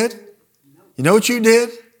what you did? You know what you did?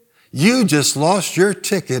 You just lost your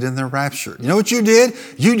ticket in the rapture. You know what you did?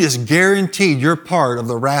 You just guaranteed your part of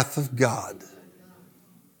the wrath of God.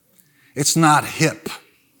 It's not hip.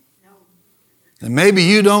 And maybe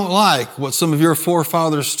you don't like what some of your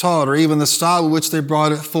forefathers taught or even the style with which they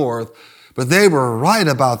brought it forth, but they were right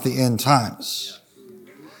about the end times.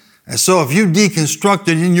 And so if you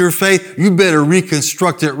deconstructed in your faith, you better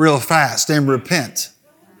reconstruct it real fast and repent.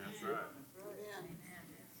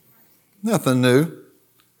 Nothing new.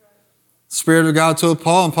 The Spirit of God told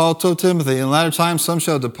Paul, and Paul told Timothy, in latter times some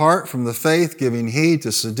shall depart from the faith, giving heed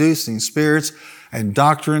to seducing spirits and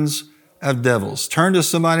doctrines of devils. Turn to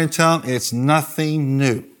somebody and tell them it's nothing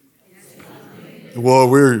new. Well,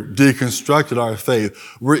 we're deconstructed our faith.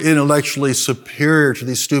 We're intellectually superior to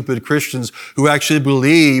these stupid Christians who actually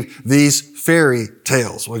believe these fairy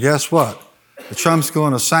tales. Well, guess what? The trump's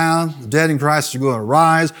going to sound. The dead in Christ are going to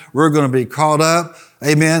rise. We're going to be caught up.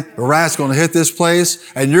 Amen. The wrath's going to hit this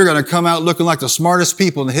place, and you're going to come out looking like the smartest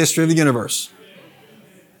people in the history of the universe.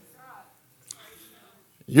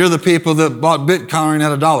 You're the people that bought Bitcoin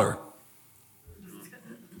at $1.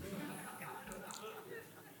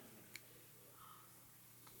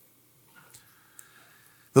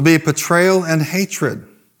 There'll be betrayal and hatred,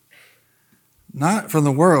 not from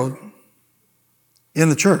the world, in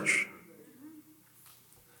the church.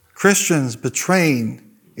 Christians betraying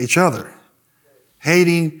each other,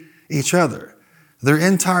 hating each other. Their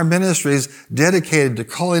entire ministry is dedicated to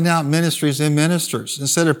calling out ministries and ministers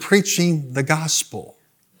instead of preaching the gospel.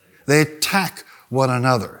 They attack one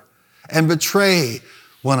another and betray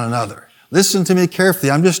one another. Listen to me carefully.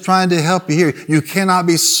 I'm just trying to help you here. You cannot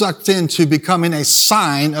be sucked into becoming a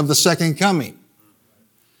sign of the second coming.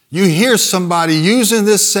 You hear somebody using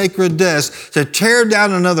this sacred desk to tear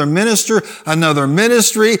down another minister, another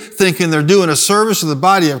ministry, thinking they're doing a service to the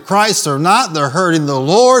body of Christ. They're not. They're hurting the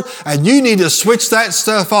Lord. And you need to switch that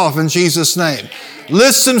stuff off in Jesus' name.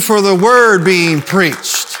 Listen for the word being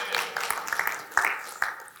preached.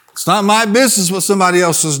 It's not my business what somebody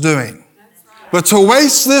else is doing. But to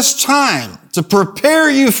waste this time to prepare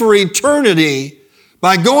you for eternity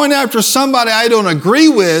by going after somebody I don't agree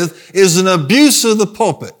with is an abuse of the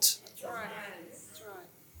pulpit.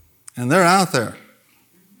 And they're out there.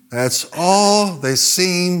 That's all they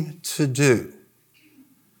seem to do.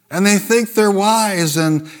 And they think they're wise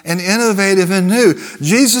and innovative and new.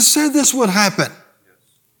 Jesus said this would happen.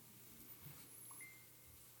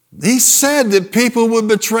 He said that people would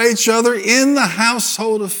betray each other in the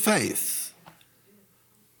household of faith.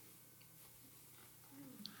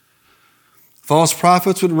 False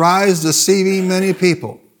prophets would rise, deceiving many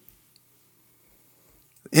people.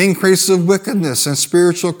 Increase of wickedness and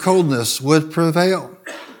spiritual coldness would prevail.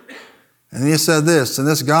 And he said this, and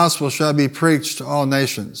this gospel shall be preached to all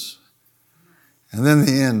nations. And then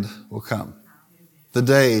the end will come, the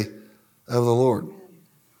day of the Lord.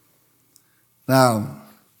 Now,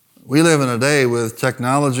 we live in a day with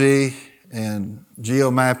technology and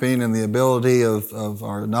geomapping and the ability of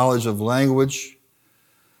our knowledge of language.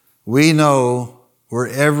 We know where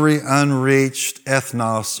every unreached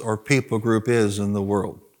ethnos or people group is in the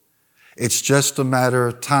world. It's just a matter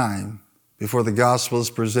of time before the gospel is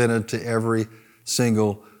presented to every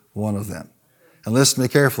single one of them. And listen to me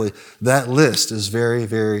carefully, that list is very,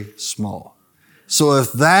 very small. So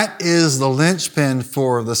if that is the linchpin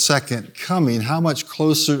for the second coming, how much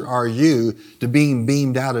closer are you to being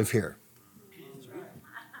beamed out of here?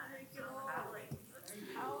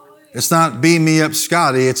 It's not beam me up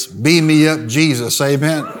Scotty, it's beam me up Jesus.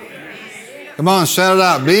 Amen. Come on, shout it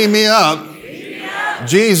out. Beam me up,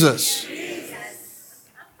 Jesus.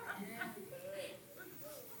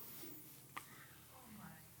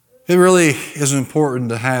 It really is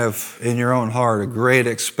important to have in your own heart a great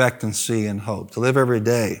expectancy and hope, to live every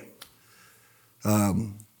day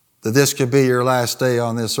that this could be your last day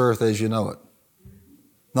on this earth as you know it.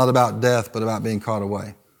 Not about death, but about being caught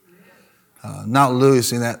away. Not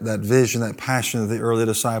losing that vision, that passion that the early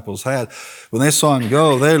disciples had. When they saw him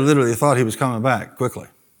go, they literally thought he was coming back quickly.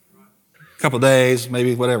 A couple of days,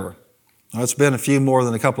 maybe whatever. Well, it's been a few more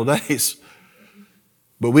than a couple of days.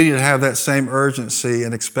 But we need to have that same urgency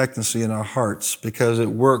and expectancy in our hearts because it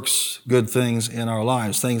works good things in our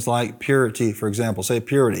lives. Things like purity, for example. Say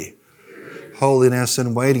purity. Holiness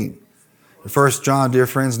and waiting. 1 John, dear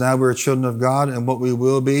friends, now we're children of God, and what we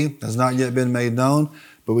will be has not yet been made known.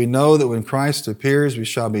 But we know that when Christ appears, we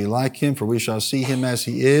shall be like him, for we shall see him as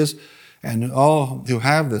he is. And all who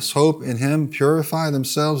have this hope in him purify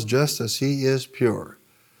themselves just as he is pure.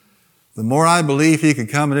 The more I believe he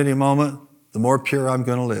could come at any moment, the more pure I'm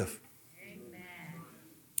going to live. Amen.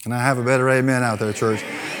 Can I have a better amen out there, church?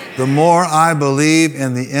 The more I believe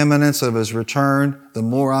in the imminence of his return, the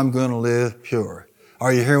more I'm going to live pure.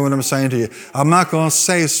 Are you hearing what I'm saying to you? I'm not going to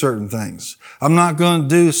say certain things. I'm not going to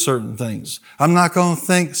do certain things. I'm not going to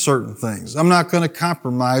think certain things. I'm not going to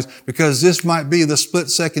compromise because this might be the split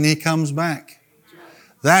second he comes back.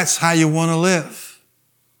 That's how you want to live.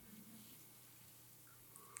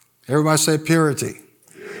 Everybody say purity.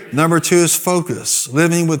 Number 2 is focus,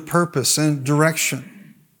 living with purpose and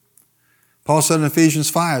direction. Paul said in Ephesians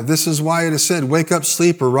 5, this is why it is said, wake up,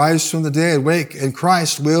 sleeper, rise from the dead, wake, and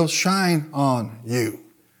Christ will shine on you.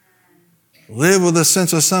 Live with a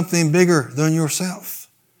sense of something bigger than yourself.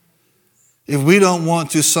 If we don't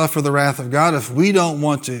want to suffer the wrath of God, if we don't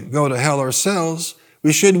want to go to hell ourselves,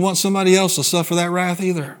 we shouldn't want somebody else to suffer that wrath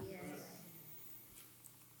either.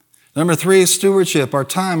 Number 3 is stewardship, our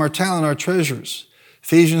time, our talent, our treasures.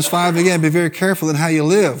 Ephesians 5 again, be very careful in how you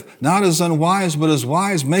live, not as unwise, but as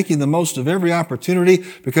wise, making the most of every opportunity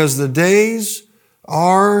because the days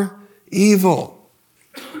are evil.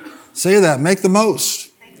 Say that, make the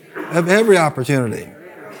most of every opportunity.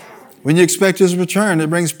 When you expect his return, it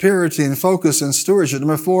brings purity and focus and stewardship.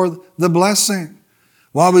 Number 4, the blessing.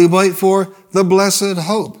 While we wait for the blessed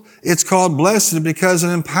hope. It's called blessed because it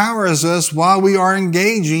empowers us while we are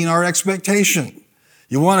engaging our expectation.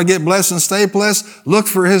 You want to get blessed and stay blessed? Look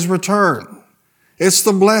for his return. It's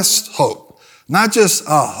the blessed hope. Not just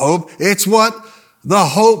a hope. It's what? The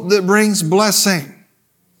hope that brings blessing.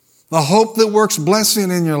 The hope that works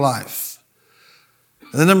blessing in your life.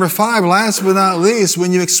 And then number 5, last but not least,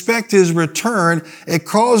 when you expect his return, it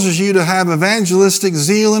causes you to have evangelistic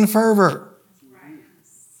zeal and fervor.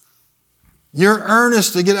 You're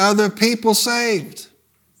earnest to get other people saved.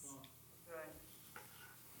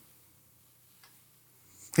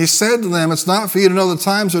 He said to them, it's not for you to know the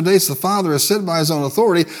times or dates the Father has set by his own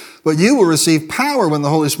authority, but you will receive power when the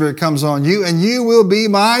Holy Spirit comes on you, and you will be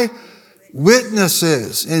my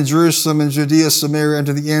witnesses in Jerusalem and Judea, Samaria, and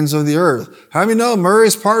to the ends of the earth. How many know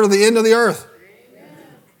Murray's part of the end of the earth?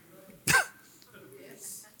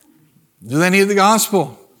 Do they need the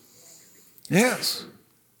gospel? Yes.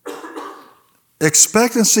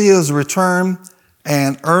 Expectancy of his return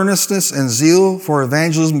and earnestness and zeal for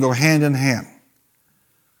evangelism go hand in hand.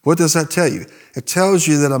 What does that tell you? It tells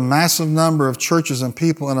you that a massive number of churches and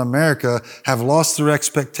people in America have lost their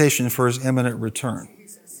expectation for his imminent return.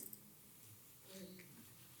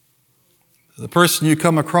 The person you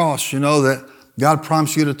come across, you know, that God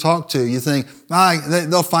prompts you to talk to, you think,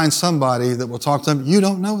 they'll find somebody that will talk to them. You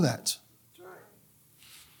don't know that.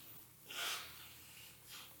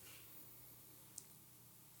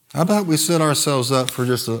 How about we set ourselves up for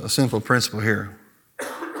just a simple principle here?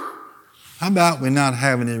 How about we not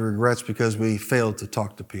have any regrets because we failed to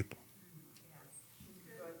talk to people?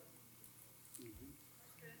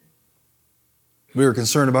 We were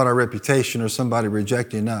concerned about our reputation or somebody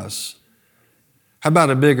rejecting us. How about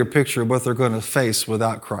a bigger picture of what they're going to face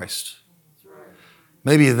without Christ?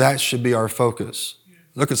 Maybe that should be our focus.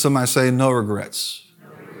 Look at somebody and say, no regrets.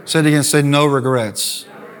 Say it again, say no regrets.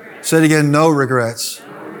 Say it again, no regrets.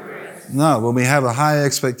 No, when we have a high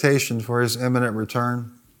expectation for his imminent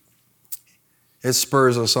return, it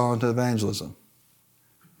spurs us on to evangelism.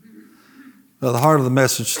 Well, the heart of the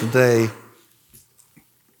message today,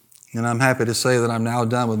 and I'm happy to say that I'm now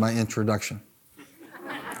done with my introduction.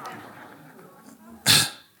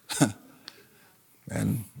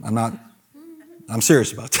 And I'm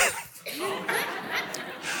serious about that.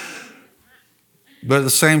 But at the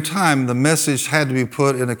same time, the message had to be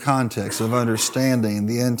put in a context of understanding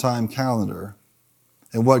the end time calendar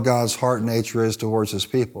and what God's heart and nature is towards his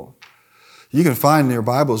people. You can find in your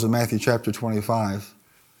Bibles in Matthew chapter 25.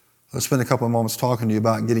 Let's spend a couple of moments talking to you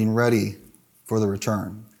about getting ready for the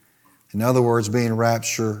return. In other words, being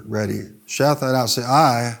rapture ready. Shout that out. Say,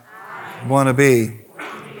 I want to be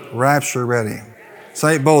rapture ready.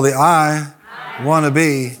 Say it boldly. I want to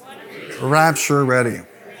be rapture ready.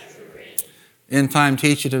 End time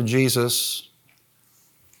teaching of Jesus.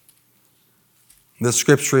 The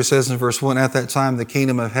scripture says in verse 1, at that time the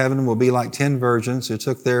kingdom of heaven will be like 10 virgins who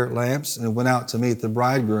took their lamps and went out to meet the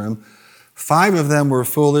bridegroom. 5 of them were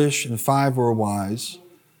foolish and 5 were wise.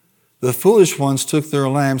 The foolish ones took their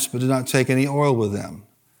lamps but did not take any oil with them.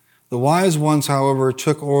 The wise ones, however,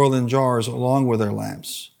 took oil in jars along with their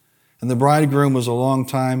lamps. And the bridegroom was a long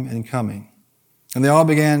time in coming. And they all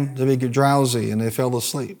began to be drowsy and they fell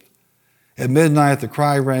asleep. At midnight, the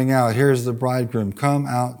cry rang out, here's the bridegroom, come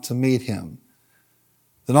out to meet him.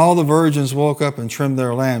 Then all the virgins woke up and trimmed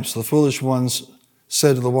their lamps. The foolish ones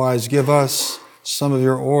said to the wise, give us some of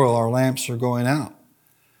your oil, our lamps are going out.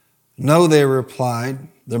 No, they replied,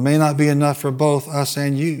 there may not be enough for both us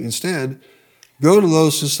and you. Instead, go to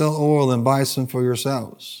those who sell oil and buy some for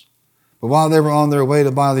yourselves. But while they were on their way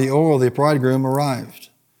to buy the oil, the bridegroom arrived.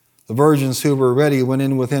 The virgins who were ready went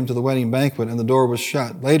in with him to the wedding banquet, and the door was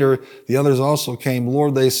shut. Later, the others also came.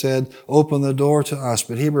 Lord, they said, open the door to us.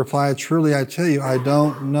 But he replied, truly, I tell you, I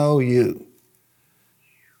don't know you.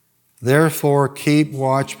 Therefore, keep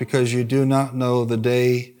watch, because you do not know the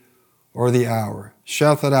day or the hour.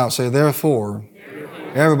 Shout that out. Say, therefore.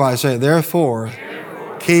 Everybody say, therefore,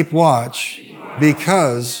 keep watch,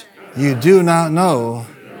 because you do not know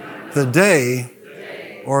the day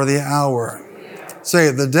or the hour. Say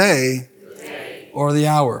it, the day or the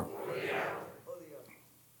hour.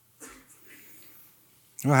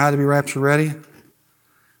 Well, how to be rapture ready?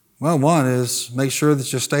 Well, one is make sure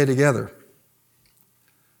that you stay together.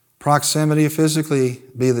 Proximity, physically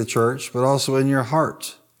be the church, but also in your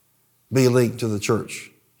heart be linked to the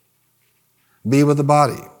church. Be with the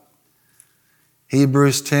body.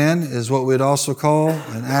 Hebrews 10 is what we'd also call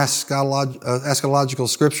an eschatological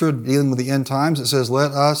scripture dealing with the end times. It says,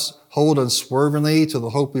 let us hold unswervingly to the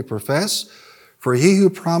hope we profess, for he who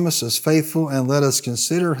promised is faithful, and let us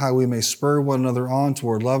consider how we may spur one another on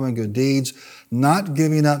toward love and good deeds, not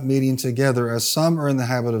giving up meeting together as some are in the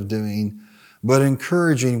habit of doing, but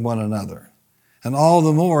encouraging one another. And all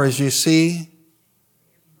the more as you see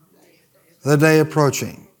the day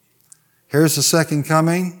approaching. Here's the second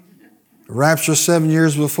coming. Rapture 7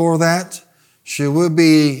 years before that. Should we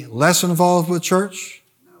be less involved with church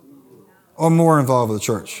or more involved with the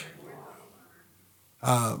church?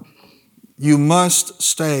 You must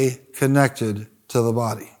stay connected to the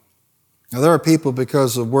body. Now, there are people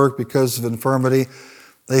because of work, because of infirmity,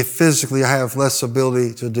 they physically have less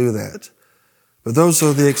ability to do that. But those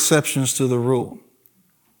are the exceptions to the rule.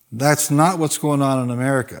 That's not what's going on in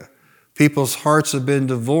America. People's hearts have been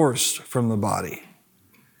divorced from the body.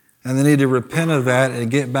 And they need to repent of that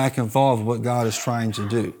and get back involved with what God is trying to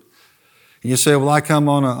do. You say, well, I come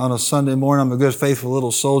on a Sunday morning, I'm a good, faithful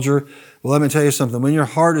little soldier. Well, let me tell you something. When your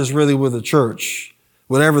heart is really with the church,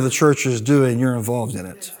 whatever the church is doing, you're involved in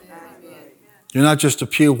it. You're not just a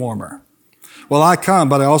pew warmer. Well, I come,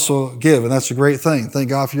 but I also give, and that's a great thing. Thank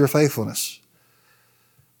God for your faithfulness.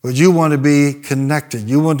 But you want to be connected.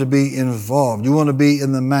 You want to be involved. You want to be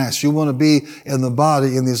in the mass. You want to be in the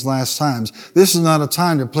body in these last times. This is not a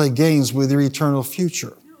time to play games with your eternal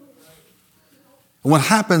future. And what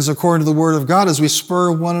happens according to the Word of God is we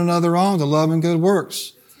spur one another on to love and good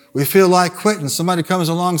works. We feel like quitting. Somebody comes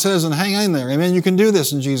along and says, and hang in there. Amen. You can do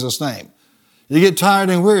this in Jesus' name. You get tired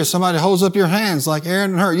and weary. Somebody holds up your hands like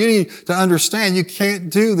Aaron and Hur. You need to understand you can't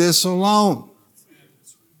do this alone.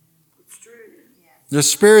 Your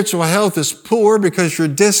spiritual health is poor because you're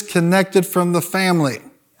disconnected from the family.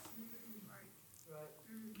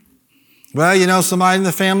 Well, somebody in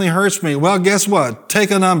the family hurts me. Well, guess what?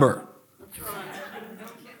 Take a number.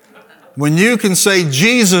 When you can say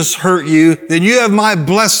Jesus hurt you, then you have my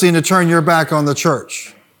blessing to turn your back on the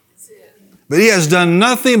church. But He has done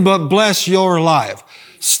nothing but bless your life.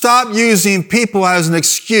 Stop using people as an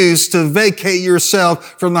excuse to vacate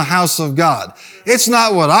yourself from the house of God. It's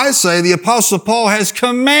not what I say. The Apostle Paul has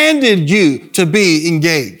commanded you to be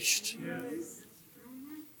engaged.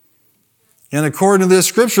 And according to this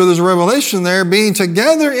scripture, there's a revelation there. Being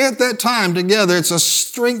together at that time, together, it's a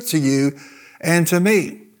strength to you and to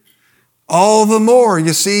me. All the more,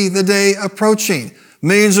 you see the day approaching.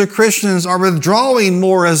 Millions of Christians are withdrawing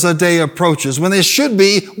more as the day approaches, when they should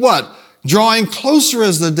be, what? Drawing closer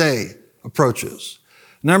as the day approaches.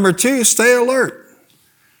 Number 2, stay alert.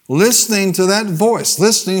 Listening to that voice,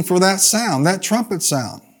 listening for that sound, that trumpet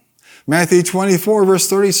sound. Matthew 24, verse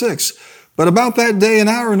 36. But about that day and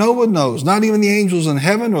hour no one knows, not even the angels in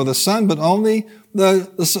heaven or the Son, but only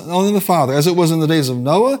the Father. As it was in the days of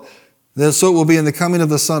Noah, so it will be in the coming of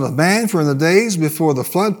the Son of Man. For in the days before the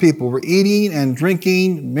flood, people were eating and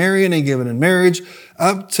drinking, marrying and giving in marriage,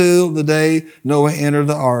 up till the day Noah entered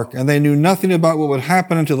the ark. And they knew nothing about what would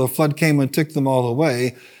happen until the flood came and took them all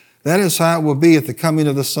away. That is how it will be at the coming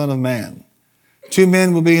of the Son of Man. 2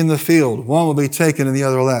 men will be in the field. One will be taken and the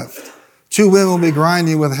other left. 2 women will be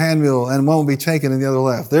grinding with handmill, and one will be taken and the other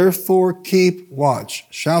left. Therefore, keep watch.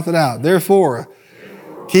 Shout it out. Therefore,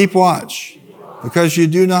 keep watch, because you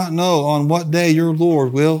do not know on what day your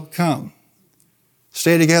Lord will come.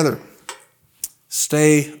 Stay together.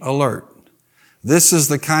 Stay alert. This is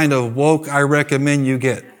the kind of woke I recommend you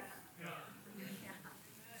get.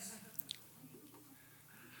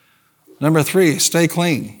 Number 3, stay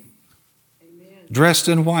clean. Dressed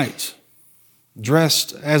in white.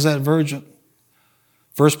 Dressed as that virgin.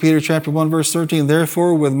 1 Peter chapter 1, verse 13,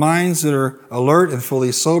 therefore, with minds that are alert and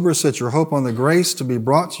fully sober, set your hope on the grace to be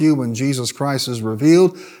brought to you when Jesus Christ is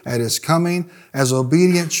revealed at His coming. As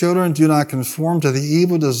obedient children, do not conform to the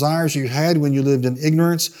evil desires you had when you lived in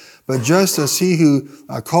ignorance, but just as He who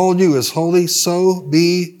called you is holy, so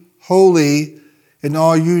be holy in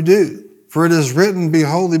all you do. For it is written, be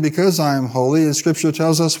holy because I am holy. And Scripture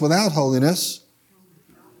tells us without holiness,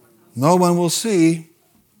 no one will see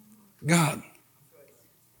God.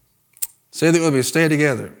 Say that with me. Stay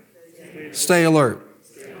together. Stay alert.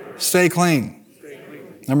 Stay clean.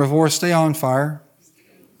 Number 4, stay on fire.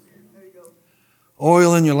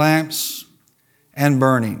 Oil in your lamps and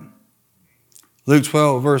burning. Luke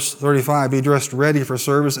 12, verse 35, be dressed ready for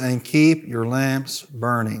service and keep your lamps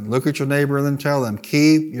burning. Look at your neighbor and then tell them,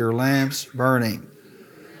 keep your lamps burning.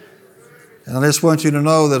 And I just want you to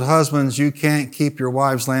know that husbands, you can't keep your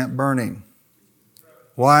wife's lamp burning.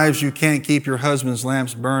 Wives, you can't keep your husband's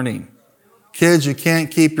lamps burning. Kids, you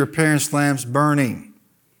can't keep your parents' lamps burning.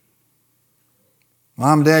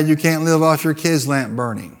 Mom, Dad, you can't live off your kids' lamp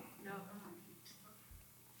burning.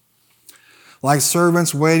 Like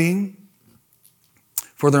servants waiting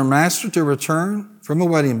for their master to return from a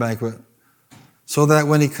wedding banquet, so that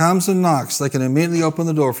when he comes and knocks, they can immediately open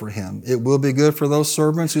the door for him. It will be good for those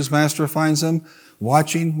servants whose master finds them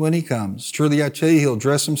watching when he comes. Truly, I tell you, he'll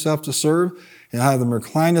dress himself to serve and have them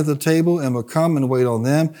recline at the table and will come and wait on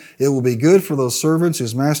them. It will be good for those servants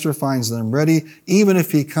whose master finds them ready, even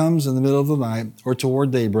if he comes in the middle of the night or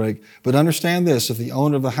toward daybreak. But understand this, if the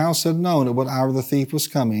owner of the house had known at what hour the thief was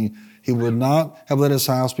coming, he would not have let his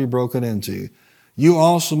house be broken into. You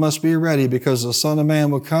also must be ready, because the Son of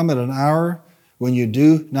Man will come at an hour when you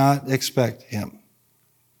do not expect him.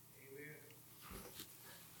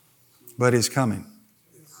 But he's coming.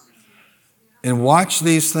 And watch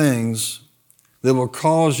these things that will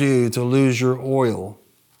cause you to lose your oil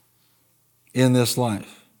in this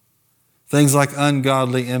life. Things like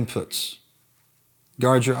ungodly inputs.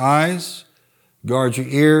 Guard your eyes, guard your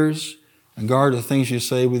ears, and guard the things you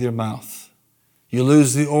say with your mouth. You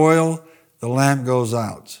lose the oil, the lamp goes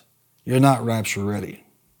out. You're not rapture ready.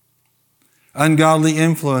 Ungodly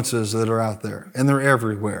influences that are out there, and they're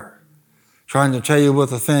everywhere, trying to tell you what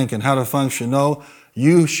to think and how to function. No,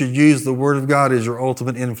 you should use the Word of God as your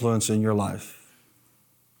ultimate influence in your life.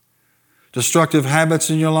 destructive habits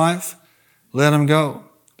in your life, let them go,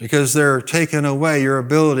 because they're taking away your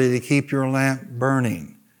ability to keep your lamp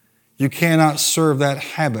burning. You cannot serve that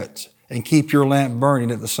habit and keep your lamp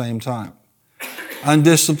burning at the same time.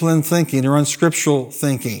 Undisciplined thinking or unscriptural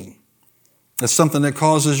thinking, that's something that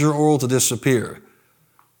causes your oil to disappear.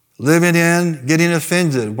 Living in, getting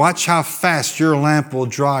offended. Watch how fast your lamp will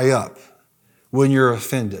dry up when you're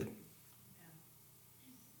offended.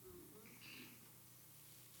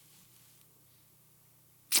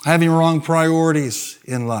 Having wrong priorities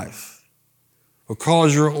in life will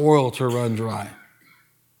cause your oil to run dry.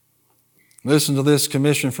 Listen to this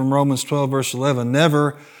commission from Romans 12, verse 11.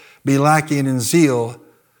 Never be lacking in zeal,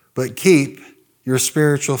 but keep your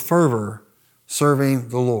spiritual fervor serving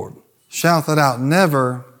the Lord. Shout that out.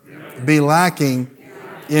 Never be lacking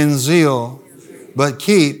in zeal, but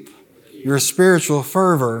keep your spiritual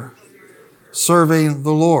fervor serving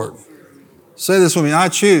the Lord. Say this with me. I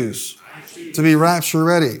choose to be rapture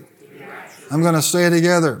ready. I'm going to stay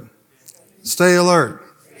together, stay alert,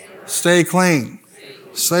 stay clean,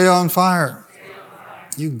 stay on fire.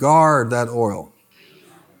 You guard that oil.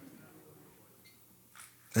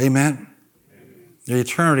 Amen. Your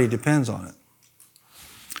eternity depends on it.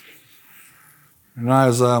 And I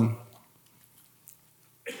was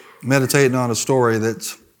meditating on a story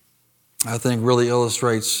that I think really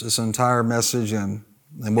illustrates this entire message and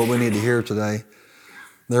what we need to hear today.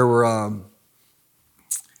 There were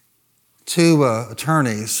two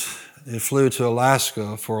attorneys who flew to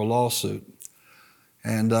Alaska for a lawsuit.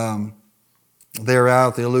 And they were out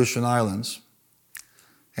at the Aleutian Islands.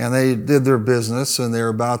 And they did their business, and they were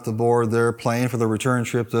about to board their plane for the return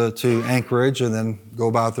trip to Anchorage and then go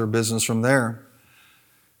about their business from there.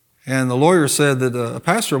 And the lawyer said that a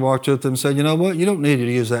pastor walked up to them and said, you know what, you don't need to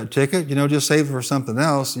use that ticket. Just save it for something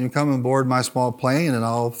else. And you come and board my small plane, and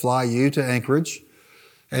I'll fly you to Anchorage.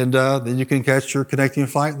 And then you can catch your connecting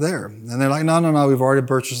flight there. And they're like, no, we've already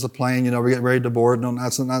purchased the plane. We're getting ready to board. No,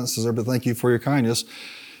 that's not necessary, but thank you for your kindness.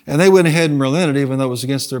 And they went ahead and relented, even though it was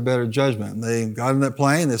against their better judgment. They got in that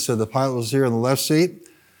plane. They said the pilot was here in the left seat.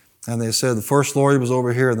 And they said the first lawyer was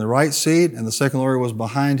over here in the right seat, and the second lawyer was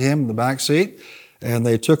behind him in the back seat. And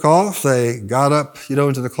they took off. They got up,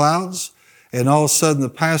 into the clouds. And all of a sudden, the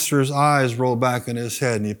pastor's eyes rolled back in his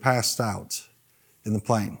head, and he passed out in the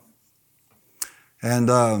plane. And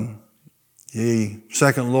the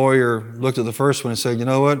second lawyer looked at the first one and said, you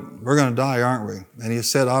know what? We're going to die, aren't we? And he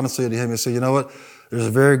said honestly to him, he said, you know what? There's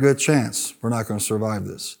a very good chance we're not going to survive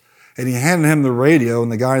this. And he handed him the radio, and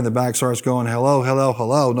the guy in the back starts going, hello, hello,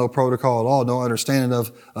 hello, no protocol at all, no understanding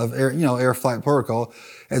of air, air flight protocol.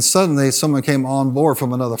 And suddenly someone came on board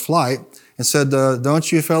from another flight and said, don't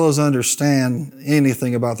you fellows understand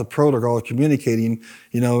anything about the protocol of communicating,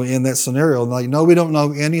 in that scenario? And like, no, we don't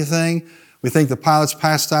know anything. We think the pilot's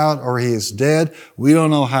passed out or he is dead. We don't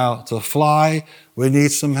know how to fly. We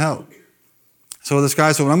need some help. So this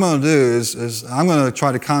guy said, what I'm going to do is I'm going to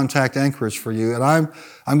try to contact Anchorage for you, and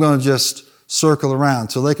I'm going to just circle around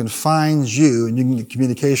till they can find you and you can get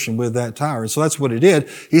communication with that tower. And so that's what he did.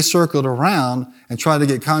 He circled around and tried to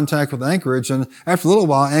get contact with Anchorage, and after a little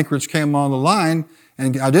while, Anchorage came on the line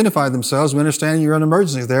and identified themselves. We understand you're in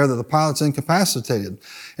emergency there, that the pilot's incapacitated.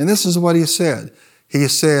 And this is what he said. He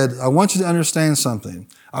said, I want you to understand something.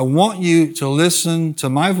 I want you to listen to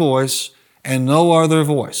my voice and no other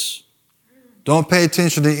voice. Don't pay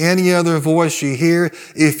attention to any other voice you hear.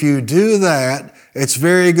 If you do that, it's a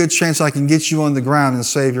very good chance I can get you on the ground and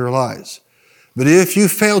save your lives. But if you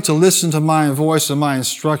fail to listen to my voice and my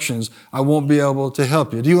instructions, I won't be able to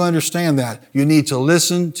help you. Do you understand that? You need to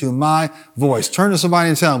listen to my voice. Turn to somebody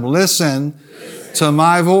and tell them, listen to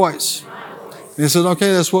my voice. And he said,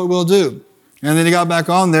 okay, that's what we'll do. And then he got back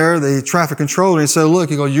on there, the traffic controller, and he said,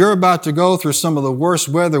 look, you're about to go through some of the worst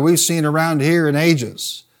weather we've seen around here in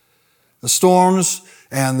ages. The storms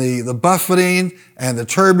and the buffeting and the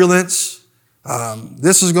turbulence.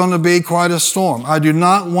 This is going to be quite a storm. I do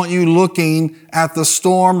not want you looking at the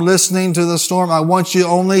storm, listening to the storm. I want you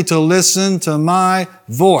only to listen to my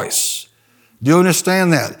voice. Do you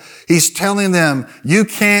understand that? He's telling them, you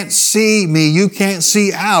can't see me, you can't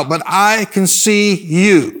see out, but I can see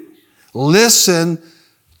you. Listen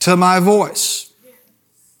to my voice.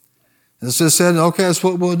 And so said, okay, that's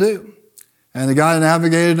what we'll do. And the guy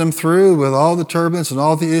navigated them through with all the turbulence and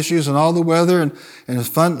all the issues and all the weather. And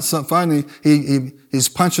finally, he's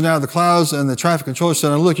punching out of the clouds, and the traffic controller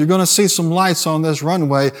said, look, you're going to see some lights on this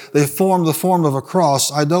runway. They form the form of a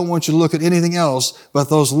cross. I don't want you to look at anything else but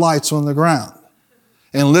those lights on the ground.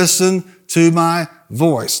 And listen to my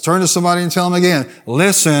voice. Turn to somebody and tell them again,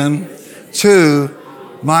 listen to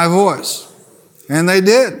my voice. And they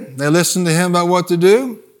did. They listened to him about what to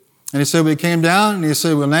do. And he said, we came down, and he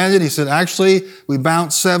said, we landed. He said, actually, we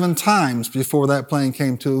bounced 7 times before that plane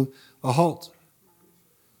came to a halt.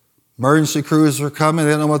 Emergency crews were coming.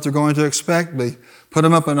 They didn't know what they're going to expect. They put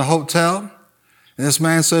him up in a hotel. And this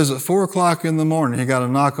man says at 4 o'clock in the morning, he got a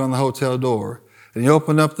knock on the hotel door. And he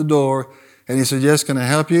opened up the door, and he said, yes, can I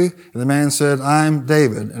help you? And the man said, I'm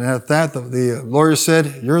David. And at that, the lawyer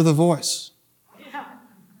said, you're the voice.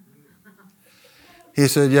 He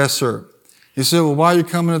said, yes, sir. He said, well, why are you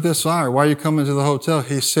coming at this hour? Why are you coming to the hotel?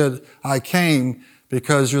 He said, I came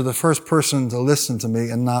because you're the first person to listen to me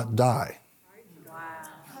and not die. Wow.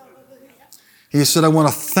 He said, I want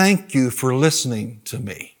to thank you for listening to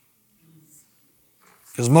me.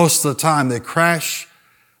 Because most of the time they crash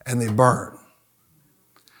and they burn.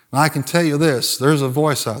 And I can tell you this, there's a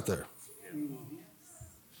voice out there.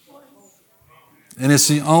 And it's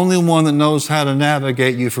the only one that knows how to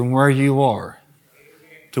navigate you from where you are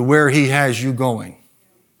to where he has you going.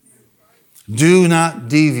 Do not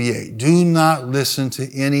deviate. Do not listen to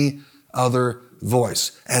any other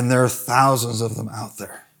voice. And there are thousands of them out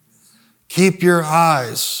there. Keep your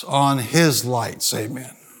eyes on his lights.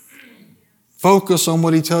 Amen. Focus on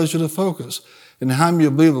what he tells you to focus. And how many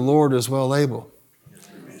of you believe the Lord is well able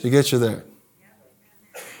to get you there?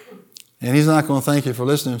 And he's not going to thank you for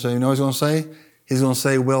listening to him. You know what he's going to say? He's going to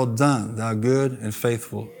say, well done, thou good and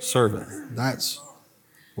faithful servant. That's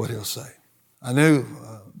what he'll say. I knew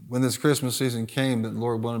when this Christmas season came that the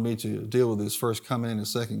Lord wanted me to deal with his first coming and his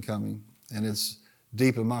second coming. And it's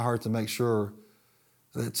deep in my heart to make sure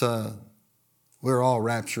that we're all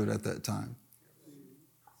raptured at that time.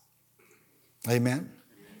 Amen.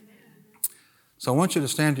 So I want you to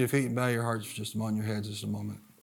stand to your feet and bow your hearts for just a moment, your heads just a moment.